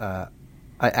 and I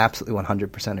absolutely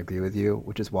 100% agree with you,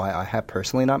 which is why I have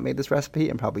personally not made this recipe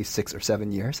in probably 6 or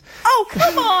 7 years. Oh,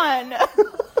 come on!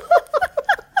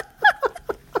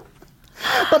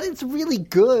 But it's really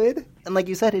good. And like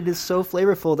you said, it is so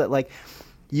flavorful that,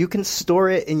 you can store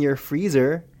it in your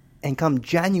freezer, and come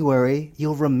January,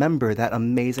 you'll remember that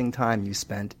amazing time you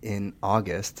spent in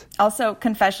August. Also,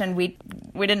 confession, we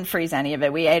didn't freeze any of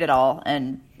it. We ate it all,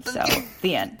 and so,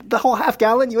 the end. The whole half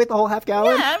gallon? You ate the whole half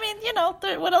gallon? Yeah, I mean,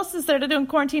 what else is there to do in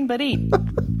quarantine but eat?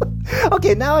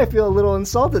 Okay, now I feel a little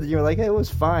insulted. You're like, hey, it was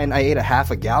fine. I ate a half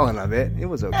a gallon of it. It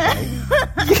was okay.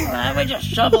 We just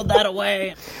shoveled that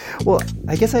away. Well,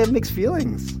 I guess I have mixed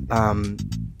feelings.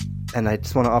 And I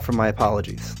just want to offer my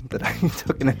apologies that I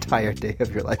took an entire day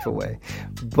of your life away.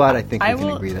 But I think we can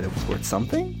agree that it was worth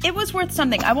something. It was worth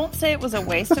something. I won't say it was a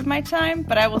waste of my time,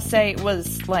 but I will say it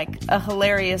was like a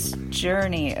hilarious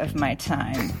journey of my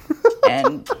time.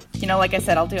 And, like I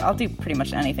said, I'll do pretty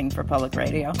much anything for public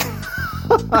radio.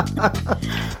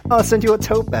 I'll send you a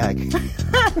tote bag.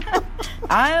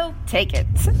 I'll take it.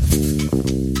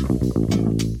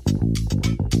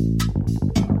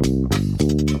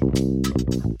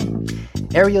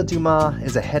 Ariel Dumas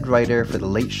is a head writer for The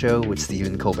Late Show with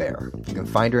Stephen Colbert. You can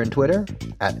find her on Twitter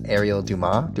at Ariel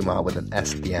Dumas, Dumas with an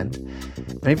S at the end.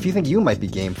 And if you think you might be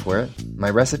game for it, my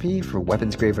recipe for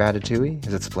weapons-grade ratatouille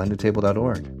is at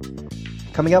splendidtable.org.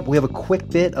 Coming up, we have a quick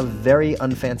bit of very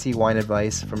unfancy wine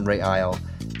advice from Ray Isle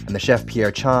and the chef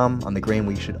Pierre Cham on the grain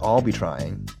we should all be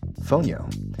trying, Fonio.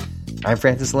 I'm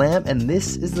Francis Lamb, and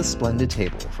this is The Splendid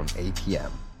Table from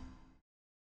APM.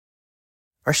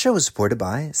 Our show is supported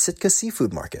by Sitka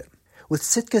Seafood Market. With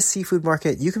Sitka Seafood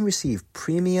Market, you can receive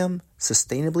premium,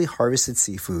 sustainably harvested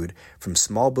seafood from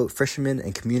small boat fishermen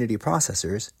and community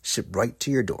processors shipped right to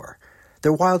your door.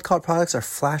 Their wild-caught products are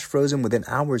flash frozen within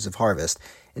hours of harvest,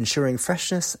 ensuring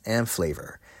freshness and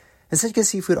flavor. And Sitka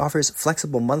Seafood offers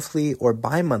flexible monthly or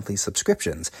bi-monthly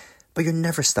subscriptions, but you're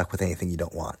never stuck with anything you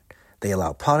don't want. They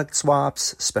allow product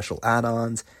swaps, special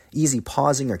add-ons, easy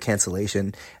pausing or cancellation,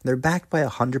 and they're backed by a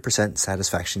 100%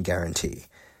 satisfaction guarantee.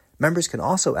 Members can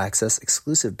also access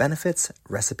exclusive benefits,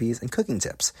 recipes, and cooking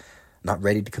tips. Not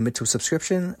ready to commit to a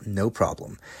subscription? No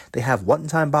problem. They have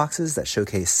one-time boxes that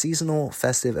showcase seasonal,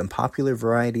 festive, and popular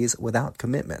varieties without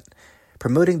commitment.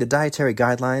 Promoting the dietary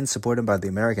guidelines supported by the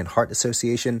American Heart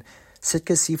Association,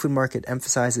 Sitka Seafood Market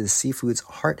emphasizes seafood's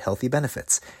heart-healthy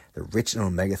benefits. They're rich in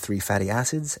omega-3 fatty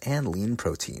acids and lean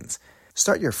proteins.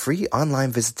 Start your free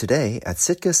online visit today at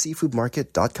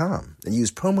sitkaseafoodmarket.com and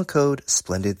use promo code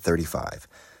SPLENDID35.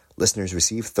 Listeners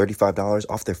receive $35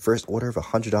 off their first order of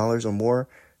 $100 or more,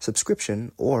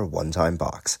 subscription, or one-time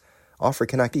box. Offer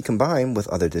cannot be combined with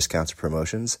other discounts or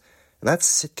promotions. And that's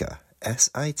Sitka,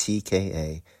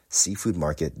 S-I-T-K-A,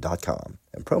 seafoodmarket.com,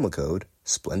 and promo code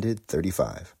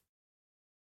SPLENDID35.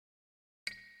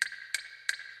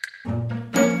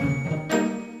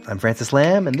 I'm Francis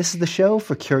Lamb, and this is the show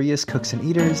for curious cooks and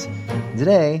eaters. And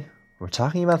today, we're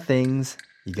talking about things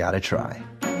you gotta try.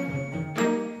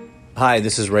 Hi,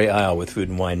 this is Ray Isle with Food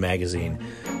 & Wine Magazine.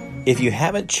 If you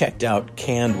haven't checked out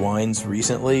canned wines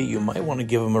recently, you might want to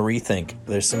give them a rethink.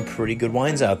 There's some pretty good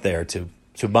wines out there, to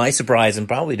my surprise and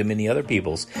probably to many other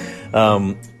people's.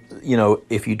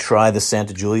 If you try the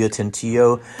Santa Giulia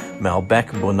Tintillo Malbec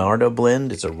Bonarda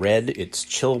blend, it's a red, it's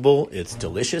chillable, it's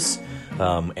delicious,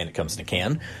 and it comes in a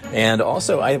can. And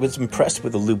also, I was impressed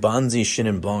with the Lubanzi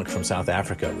Chenin Blanc from South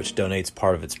Africa, which donates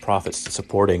part of its profits to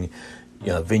supporting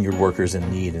vineyard workers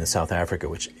in need in South Africa,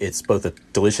 which it's both a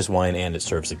delicious wine and it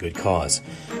serves a good cause.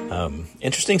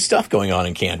 Interesting stuff going on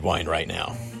in canned wine right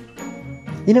now.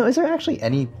 Is there actually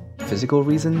any physical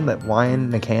reason that wine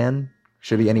in a can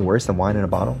should be any worse than wine in a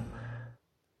bottle?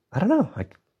 I don't know. I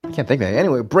can't think of it.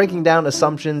 Anyway, breaking down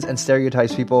assumptions and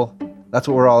stereotypes, people. That's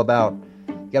what we're all about.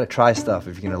 You gotta try stuff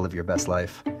if you're gonna live your best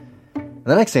life. And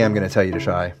the next thing I'm gonna tell you to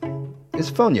try is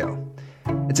fonio.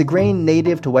 It's a grain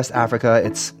native to West Africa.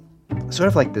 It's sort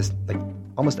of like this,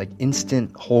 almost like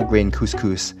instant whole grain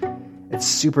couscous. It's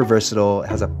super versatile. It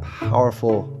has a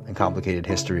powerful and complicated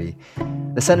history.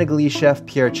 The Senegalese chef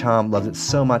Pierre Cham loves it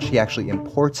so much he actually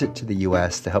imports it to the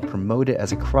U.S. to help promote it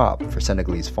as a crop for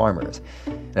Senegalese farmers.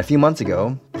 And a few months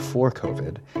ago, before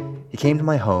COVID, he came to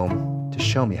my home to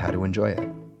show me how to enjoy it.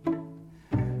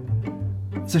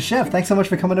 So, Chef, thanks so much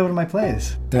for coming over to my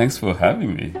place. Thanks for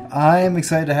having me. I'm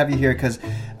excited to have you here because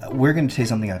we're going to taste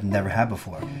something I've never had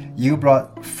before. You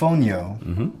brought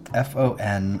fonio,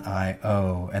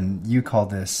 F-O-N-I-O, and you call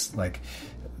this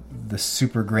the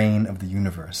super grain of the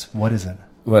universe. What is it?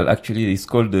 Well, actually, it's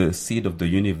called the seed of the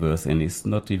universe, and it's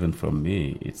not even from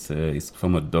me. It's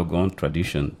from a Dogon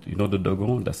tradition. You know the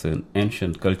Dogon? That's an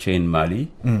ancient culture in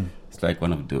Mali. It's like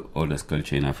one of the oldest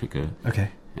culture in Africa.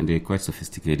 Okay. And they're quite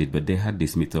sophisticated, but they had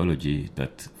this mythology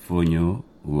that fonio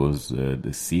was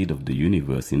the seed of the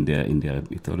universe. In their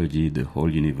mythology, the whole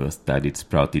universe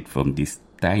sprouted from this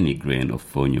tiny grain of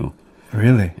fonio.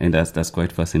 Really? And that's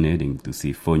quite fascinating to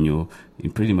see fonio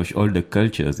in pretty much all the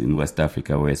cultures in West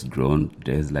Africa where it's grown.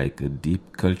 There's like a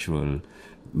deep cultural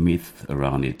myth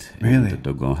around it. Really? And the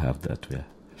Dogon have that, yeah.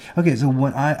 Okay, so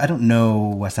when I don't know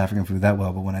West African food that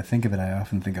well, but when I think of it, I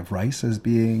often think of rice as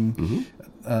being,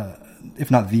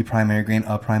 if not the primary grain,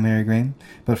 a primary grain.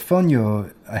 But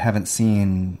fonio, I haven't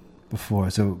seen before.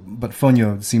 But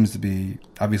fonio seems to be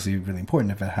obviously really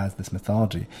important if it has this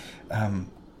mythology.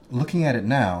 Looking at it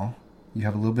now, You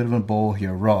have a little bit of a bowl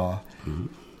here, raw. Mm-hmm.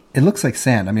 It looks like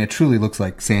sand. I mean, it truly looks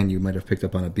like sand you might have picked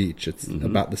up on a beach. It's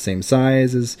about the same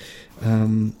size as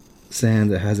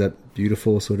sand. It has that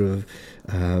beautiful sort of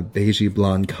beigey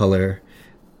blonde color.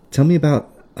 Tell me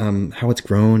about how it's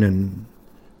grown and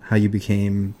how you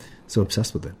became so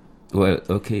obsessed with it. Well,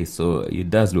 okay, so it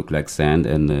does look like sand,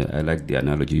 and I like the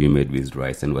analogy you made with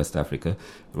rice in West Africa.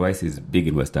 Rice is big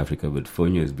in West Africa, but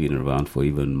fonio has been around for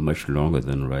even much longer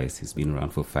than rice. It's been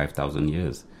around for 5,000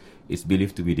 years. It's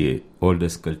believed to be the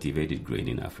oldest cultivated grain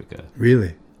in Africa.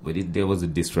 Really? But there was a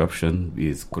disruption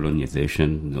with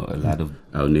colonization. A lot of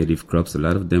our native crops, a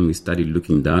lot of them, we started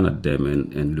looking down at them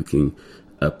and looking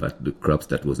up at the crops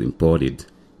that was imported.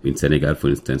 In Senegal, for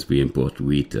instance, we import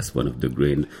wheat as one of the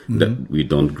grain that we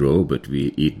don't grow, but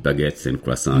we eat baguettes and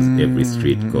croissants every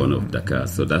street corner of Dakar.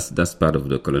 So that's part of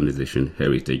the colonization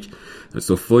heritage.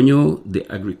 So fonio,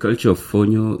 the agriculture of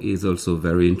fonio is also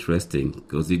very interesting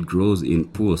because it grows in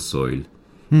poor soil.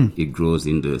 It grows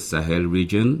in the Sahel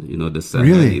region. You know, the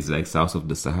Sahel is like south of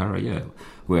the Sahara,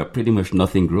 where pretty much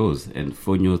nothing grows. And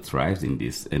fonio thrives in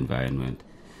this environment.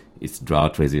 It's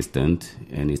drought resistant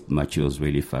and it matures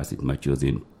really fast. It matures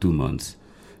in 2 months.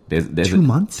 There's 2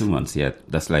 months? 2 months, yeah.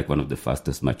 That's like one of the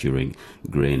fastest maturing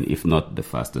grain, if not the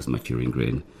fastest maturing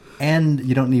grain. And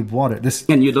you don't need water.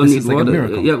 And you don't need like water. A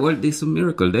miracle. Yeah, well, it's a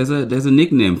miracle. There's a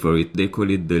nickname for it. They call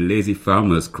it the lazy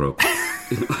farmer's crop.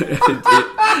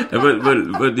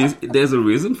 but there's a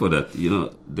reason for that. You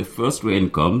know, the first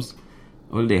rain comes.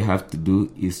 All they have to do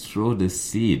is throw the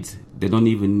seeds. They don't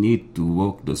even need to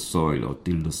work the soil or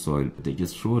till the soil. They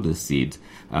just throw the seeds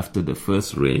after the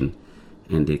first rain,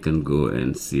 and they can go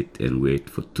and sit and wait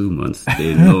for 2 months.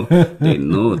 They know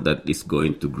that it's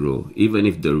going to grow. Even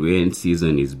if the rain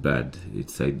season is bad,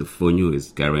 it's like the fonio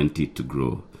is guaranteed to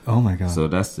grow. Oh my God! So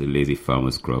that's the lazy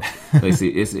farmer's crop. So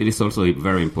it is also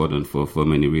very important for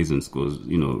many reasons because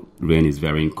rain is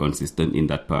very inconsistent in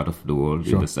that part of the world,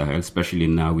 in the Sahel, especially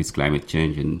now with climate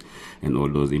change and all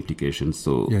those implications.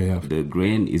 So the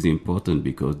grain is important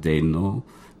because they know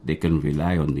they can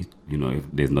rely on it. If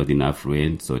there's not enough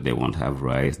rain, so they won't have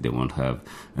rice, they won't have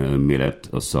millet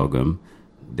or sorghum.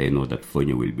 They know that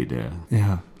fonio will be there.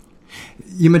 Yeah.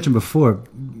 You mentioned before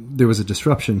there was a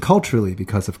disruption culturally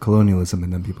because of colonialism,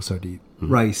 and then people started to eat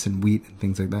rice and wheat and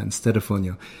things like that instead of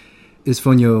fonio. Is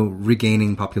fonio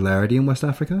regaining popularity in West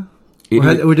Africa?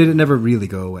 Or did it never really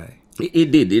go away?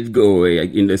 It did. It go away.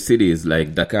 In the cities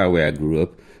like Dakar, where I grew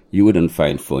up, you wouldn't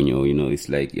find fonio. It's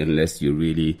like unless you're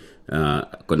really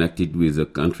connected with the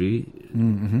country.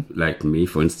 Like me,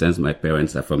 for instance, my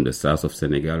parents are from the south of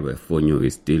Senegal, where fonio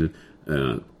is still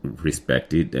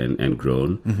respected and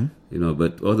grown,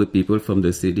 but other people from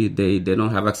the city, they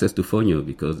don't have access to fonio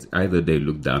because either they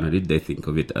look down at it, they think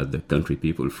of it as the country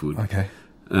people food. Okay.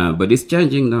 But it's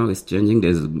changing now. It's changing.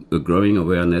 There's a growing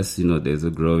awareness. There's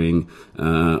a growing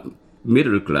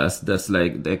middle class that's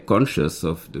like they're conscious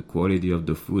of the quality of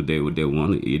the food. They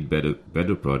want to eat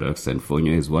better products, and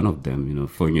fonio is one of them.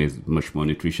 Fonio is much more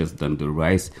nutritious than the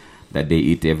rice that they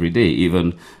eat every day.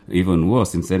 Even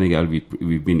worse, in Senegal,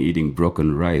 we've been eating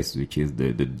broken rice, which is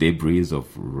the debris of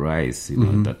rice,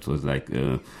 that was like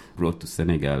brought to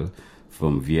Senegal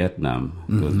from Vietnam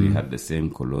because we had the same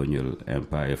colonial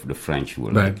empire of the French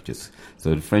were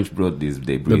so the French brought these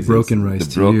debris, the broken rice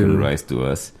to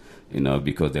us,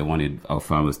 because they wanted our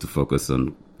farmers to focus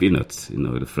on peanuts.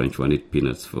 The French wanted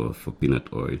peanuts for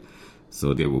peanut oil.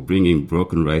 So they were bringing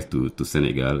broken rice to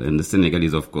Senegal, and the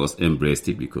Senegalese, of course, embraced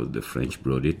it because the French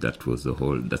brought it. That was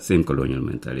that same colonial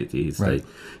mentality. It's like,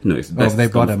 it's best. If they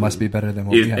brought it, must be better than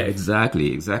what we have.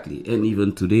 Exactly. And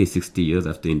even today, 60 years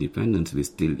after independence, we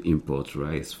still import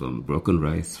broken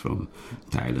rice from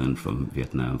Thailand, from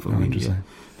Vietnam, from India.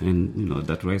 And,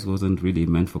 that rice wasn't really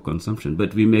meant for consumption.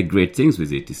 But we make great things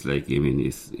with it. It's like,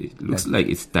 it looks like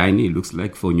it's tiny. It looks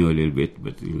like fonio a little bit,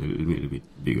 but a little bit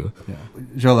bigger. Yeah.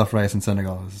 Jollof rice in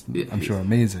Senegal is, I'm sure,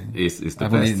 amazing. It's the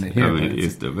I've best. eaten it here,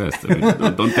 it's the best.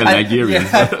 Don't tell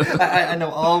Nigerians. I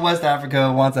know all West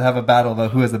Africa wants to have a battle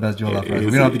about who has the best jollof rice. We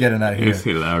don't have to get in that here. It's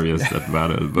hilarious, that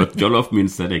battle. But jollof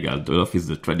means Senegal. Jollof is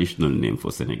the traditional name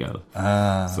for Senegal.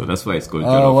 So that's why it's called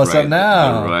jollof rice. Oh, what's up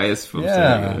now? Rice from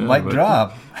Senegal. Mic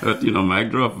drop. But,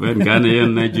 mic drop. When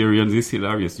Ghanaian Nigerians, it's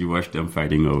hilarious. You watch them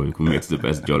fighting over who makes the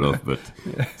best jollof, but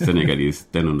Senegalese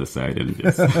stand on the side and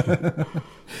just...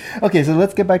 Okay, so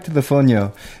let's get back to the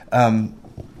fonio.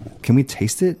 Can we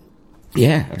taste it?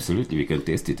 Yeah, absolutely. We can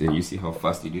taste it, and you see how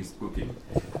fast it is cooking.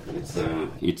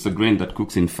 It's a grain that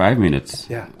cooks in 5 minutes.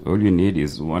 Yeah. All you need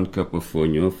is 1 cup of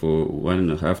fonio for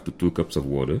 1.5 to 2 cups of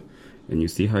water, and you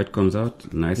see how it comes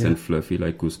out, nice and fluffy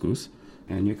like couscous.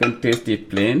 And you can taste it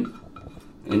plain,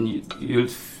 and you'll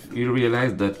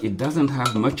realize that it doesn't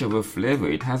have much of a flavor.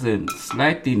 It has a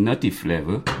slightly nutty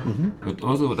flavor, but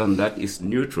other than that, it's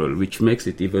neutral, which makes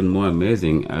it even more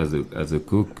amazing as a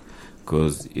cook,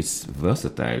 because it's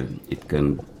versatile. It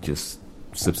can just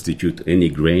substitute any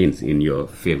grains in your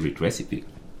favorite recipe.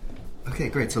 Okay,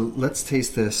 great. So let's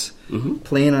taste this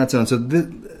plain on its own.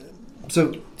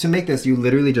 So to make this, you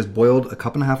literally just boiled a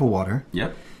cup and a half of water.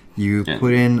 Yep. You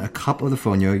put in a cup of the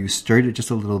fonio. You stirred it just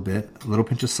a little bit, a little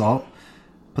pinch of salt.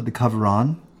 Put the cover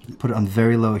on. Put it on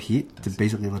very low heat to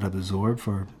basically let it absorb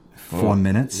for 4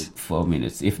 minutes. 4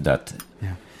 minutes, if that.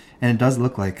 Yeah. And it does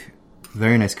look like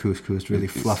very nice couscous, really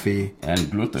fluffy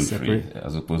and gluten-free,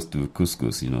 as opposed to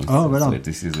couscous. Oh, right on. So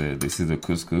this is a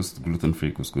couscous,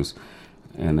 gluten-free couscous,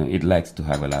 and it likes to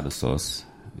have a lot of sauce.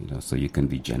 So you can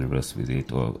be generous with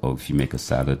it, or if you make a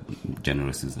salad,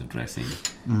 generous is the dressing.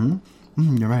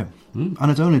 You're right. On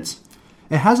its own, it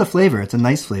has a flavor. It's a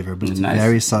nice flavor, but it's nice.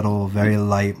 Very subtle, very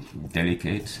light.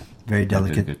 Delicate. Very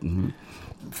delicate.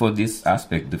 For this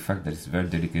aspect, the fact that it's very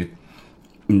delicate,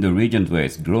 in the regions where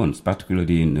it's grown,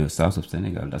 particularly in the south of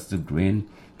Senegal, that's the grain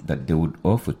that they would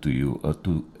offer to you or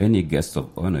to any guest of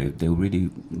honor. If they really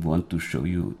want to show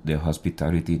you their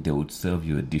hospitality, they would serve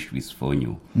you a dish with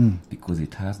fonio because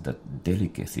it has that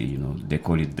delicacy. They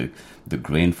call it the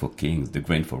grain for kings, the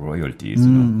grain for royalties.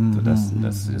 So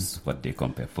that's just what they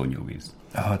compare fonio with.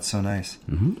 Oh, it's so nice.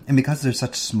 And because they're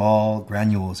such small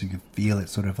granules, you can feel it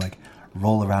sort of like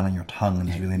roll around on your tongue in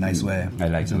a really nice way. I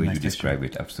like the way you describe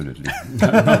it, absolutely.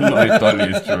 No, it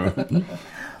totally is true.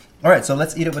 All right, so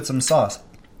let's eat it with some sauce.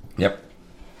 Yep.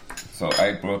 So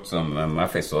I brought some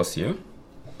mafé sauce here.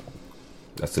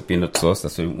 That's a peanut sauce.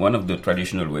 That's one of the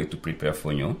traditional way to prepare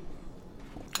fonio.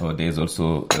 Or there's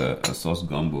also a sauce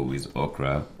gumbo with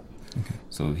okra. Okay.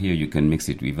 So here you can mix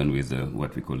it even with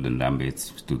what we call the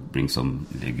ndambe to bring some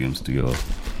legumes to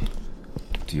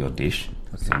your dish.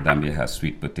 Okay. So ndambe has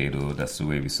sweet potato. That's the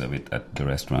way we serve it at the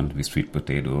restaurant, with sweet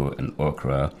potato and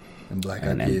okra. And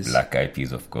black eyed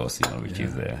peas, of course, which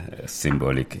is a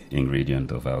symbolic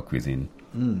ingredient of our cuisine.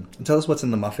 Tell us what's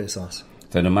in the mafé sauce.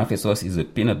 So the mafé sauce is a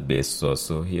peanut-based sauce.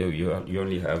 So here you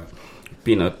only have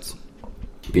peanut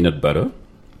butter,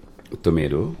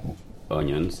 tomato,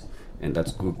 onions, and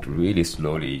that's cooked really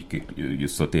slowly. You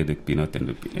saute the peanut and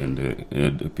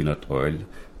the peanut oil,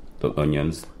 the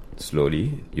onions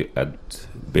slowly. You add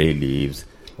bay leaves.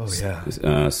 Oh,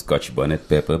 yeah. Scotch bonnet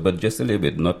pepper, but just a little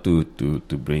bit, not to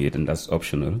bring it, and that's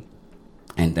optional.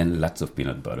 And then lots of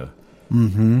peanut butter.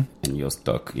 And your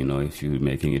stock, if you're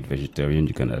making it vegetarian,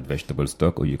 you can add vegetable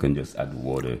stock, or you can just add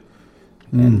water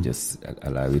and just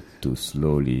allow it to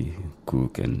slowly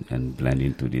cook and blend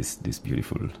into this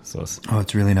beautiful sauce. Oh,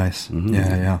 it's really nice.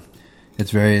 Yeah.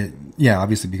 It's very,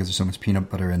 obviously because there's so much peanut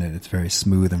butter in it, it's very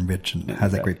smooth and rich and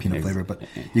has that great peanut flavor, but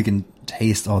you can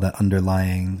taste all that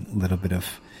underlying little bit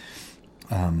of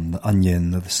the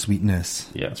onion, the sweetness.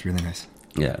 Yeah. It's really nice.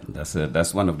 Yeah,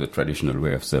 that's one of the traditional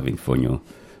way of serving fonio.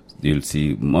 You'll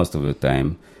see most of the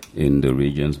time in the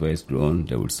regions where it's grown,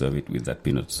 they will serve it with that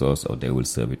peanut sauce, or they will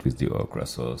serve it with the okra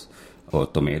sauce or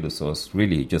tomato sauce,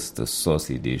 really just a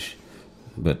saucy dish.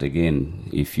 But again,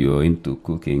 if you're into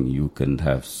cooking, you can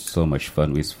have so much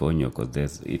fun with fonio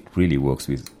because it really works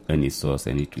with any sauce,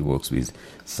 and it works with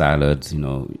salads,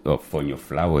 or fonio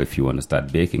flour if you want to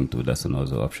start baking too. That's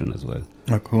another option as well.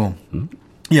 Oh, cool.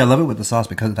 Yeah, I love it with the sauce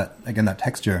because of that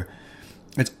texture.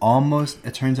 It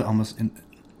turns out almost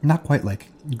not quite like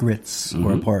grits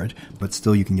or a porridge, but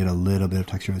still you can get a little bit of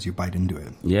texture as you bite into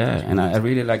it. Yeah, and I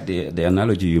really like the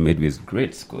analogy you made with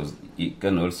grits, because it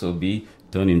can also be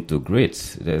turn into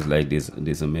grits. There's like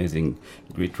this amazing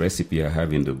grit recipe I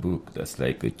have in the book that's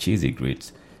like a cheesy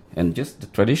grits, and just the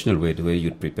traditional way, the way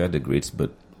you'd prepare the grits,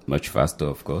 but much faster,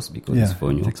 of course, because it's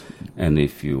fonio. And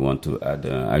if you want to add,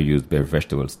 I use bare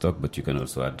vegetable stock, but you can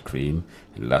also add cream,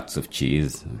 and lots of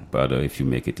cheese, butter if you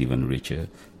make it even richer.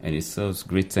 And it serves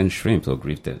grits and shrimp, or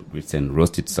grits and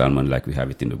roasted salmon like we have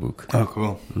it in the book. Oh,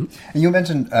 cool. And you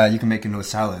mentioned you can make it into a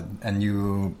salad, and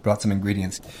you brought some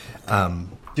ingredients.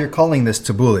 You're calling this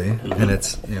tabbouleh, and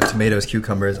it's tomatoes,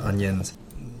 cucumbers, onions.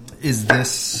 Is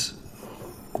this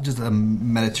just a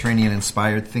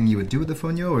Mediterranean-inspired thing you would do with the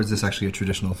fonio, or is this actually a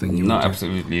traditional thing you would do? No,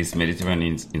 absolutely. It's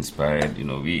Mediterranean-inspired.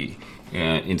 We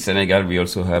in Senegal, we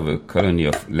also have a colony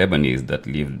of Lebanese that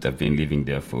have been living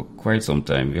there for quite some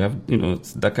time. We have,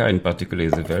 Dakar in particular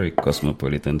is a very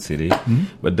cosmopolitan city,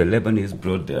 but the Lebanese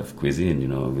brought their cuisine,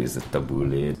 with the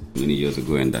tabbouleh many years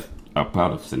ago, and that are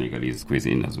part of Senegalese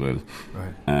cuisine as well.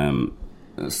 Right.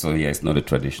 So it's not a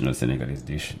traditional Senegalese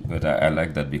dish, but I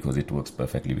like that because it works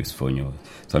perfectly with fonio.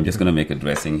 So I'm just going to make a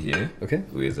dressing here. Okay.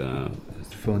 With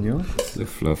fonio. The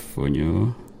fluff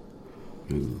fonio.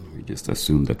 We just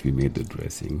assume that we made the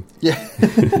dressing. Yeah.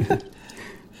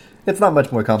 It's not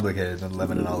much more complicated than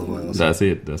lemon and olive oil. So. That's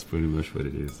it. That's pretty much what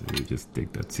it is. You just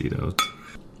take that seed out.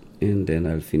 And then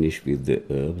I'll finish with the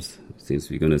herbs. Since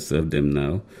we're going to serve them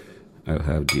now, I'll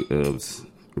have the herbs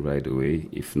right away.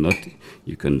 If not,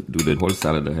 you can do the whole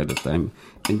salad ahead of time.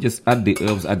 And just add the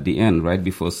herbs at the end, right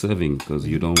before serving, because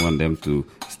you don't want them to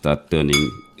start turning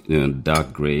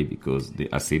dark gray, because the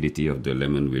acidity of the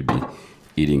lemon will be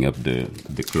eating up the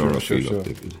chlorophyll of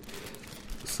the...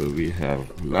 So we have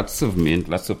lots of mint,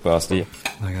 lots of parsley.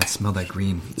 Oh my God, smell that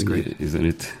green. It's great. Yeah, isn't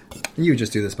it? You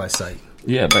just do this by sight.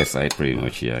 Yeah, by sight pretty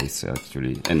much, yeah. It's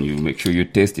actually... And you make sure you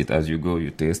taste it as you go.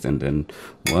 You taste, and then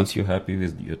once you're happy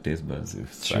with your taste buds,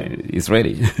 it's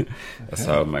ready. That's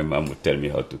how my mom would tell me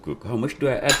how to cook. How much do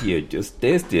I add here? Just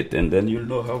taste it, and then you'll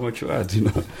know how much you add,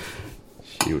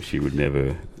 She would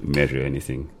never measure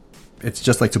anything. It's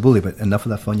just like tabbouleh, but enough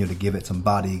of that fonio to give it some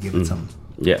body, give it some...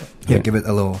 Yeah, give it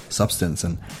a little substance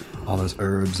and all those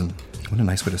herbs, and what a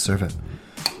nice way to serve it.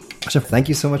 Chef, thank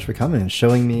you so much for coming and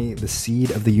showing me the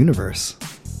seed of the universe.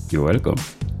 You're welcome.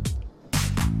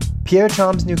 Pierre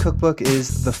Chom's new cookbook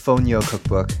is the Fonio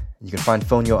Cookbook. You can find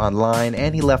fonio online,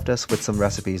 and he left us with some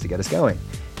recipes to get us going.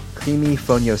 Creamy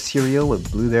fonio cereal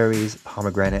with blueberries,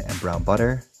 pomegranate, and brown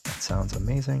butter. That sounds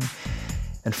amazing.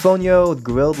 And fonio with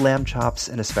grilled lamb chops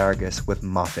and asparagus with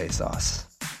mafe sauce.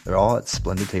 They're all at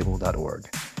splendidtable.org.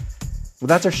 Well,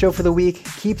 that's our show for the week.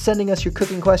 Keep sending us your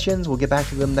cooking questions. We'll get back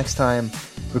to them next time.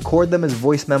 Record them as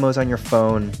voice memos on your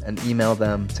phone and email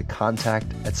them to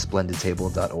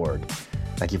contact@splendidtable.org.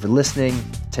 Thank you for listening.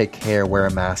 Take care, wear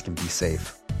a mask, and be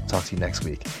safe. Talk to you next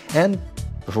week. And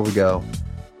before we go,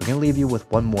 we're going to leave you with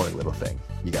one more little thing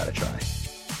you got to try.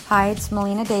 Hi, it's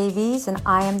Melina Davies, and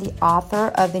I am the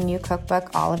author of the new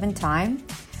cookbook, Olive and Thyme.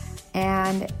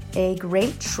 And a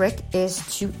great trick is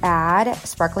to add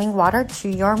sparkling water to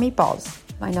your meatballs.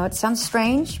 I know it sounds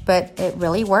strange, but it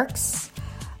really works.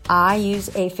 I use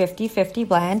a 50-50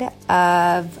 blend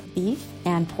of beef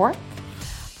and pork.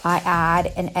 I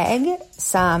add an egg,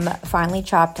 some finely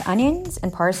chopped onions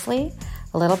and parsley,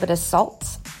 a little bit of salt,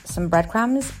 some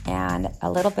breadcrumbs, and a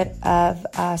little bit of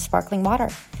sparkling water.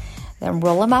 Then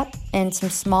roll them up in some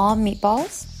small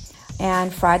meatballs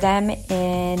and fry them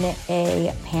in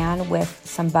a pan with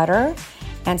some butter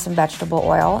and some vegetable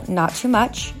oil, not too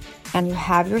much, and you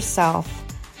have yourself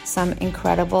some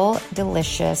incredible,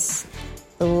 delicious,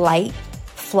 light,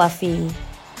 fluffy,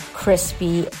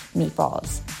 crispy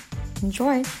meatballs.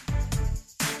 Enjoy.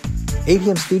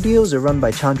 APM Studios are run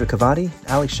by Chandra Kavadi,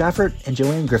 Alex Schaffert, and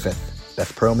Joanne Griffith.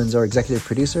 Beth Perlman's our executive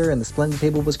producer, and The Splendid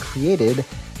Table was created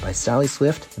by Sally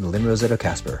Swift and Lynn Rossetto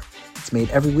Casper. It's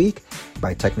made every week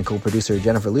by technical producer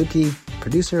Jennifer Lubke,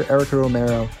 producer Erica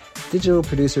Romero, digital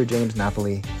producer James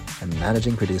Napoli, and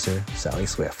managing producer Sally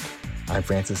Swift. I'm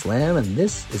Francis Lamb, and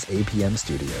this is APM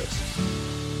Studios.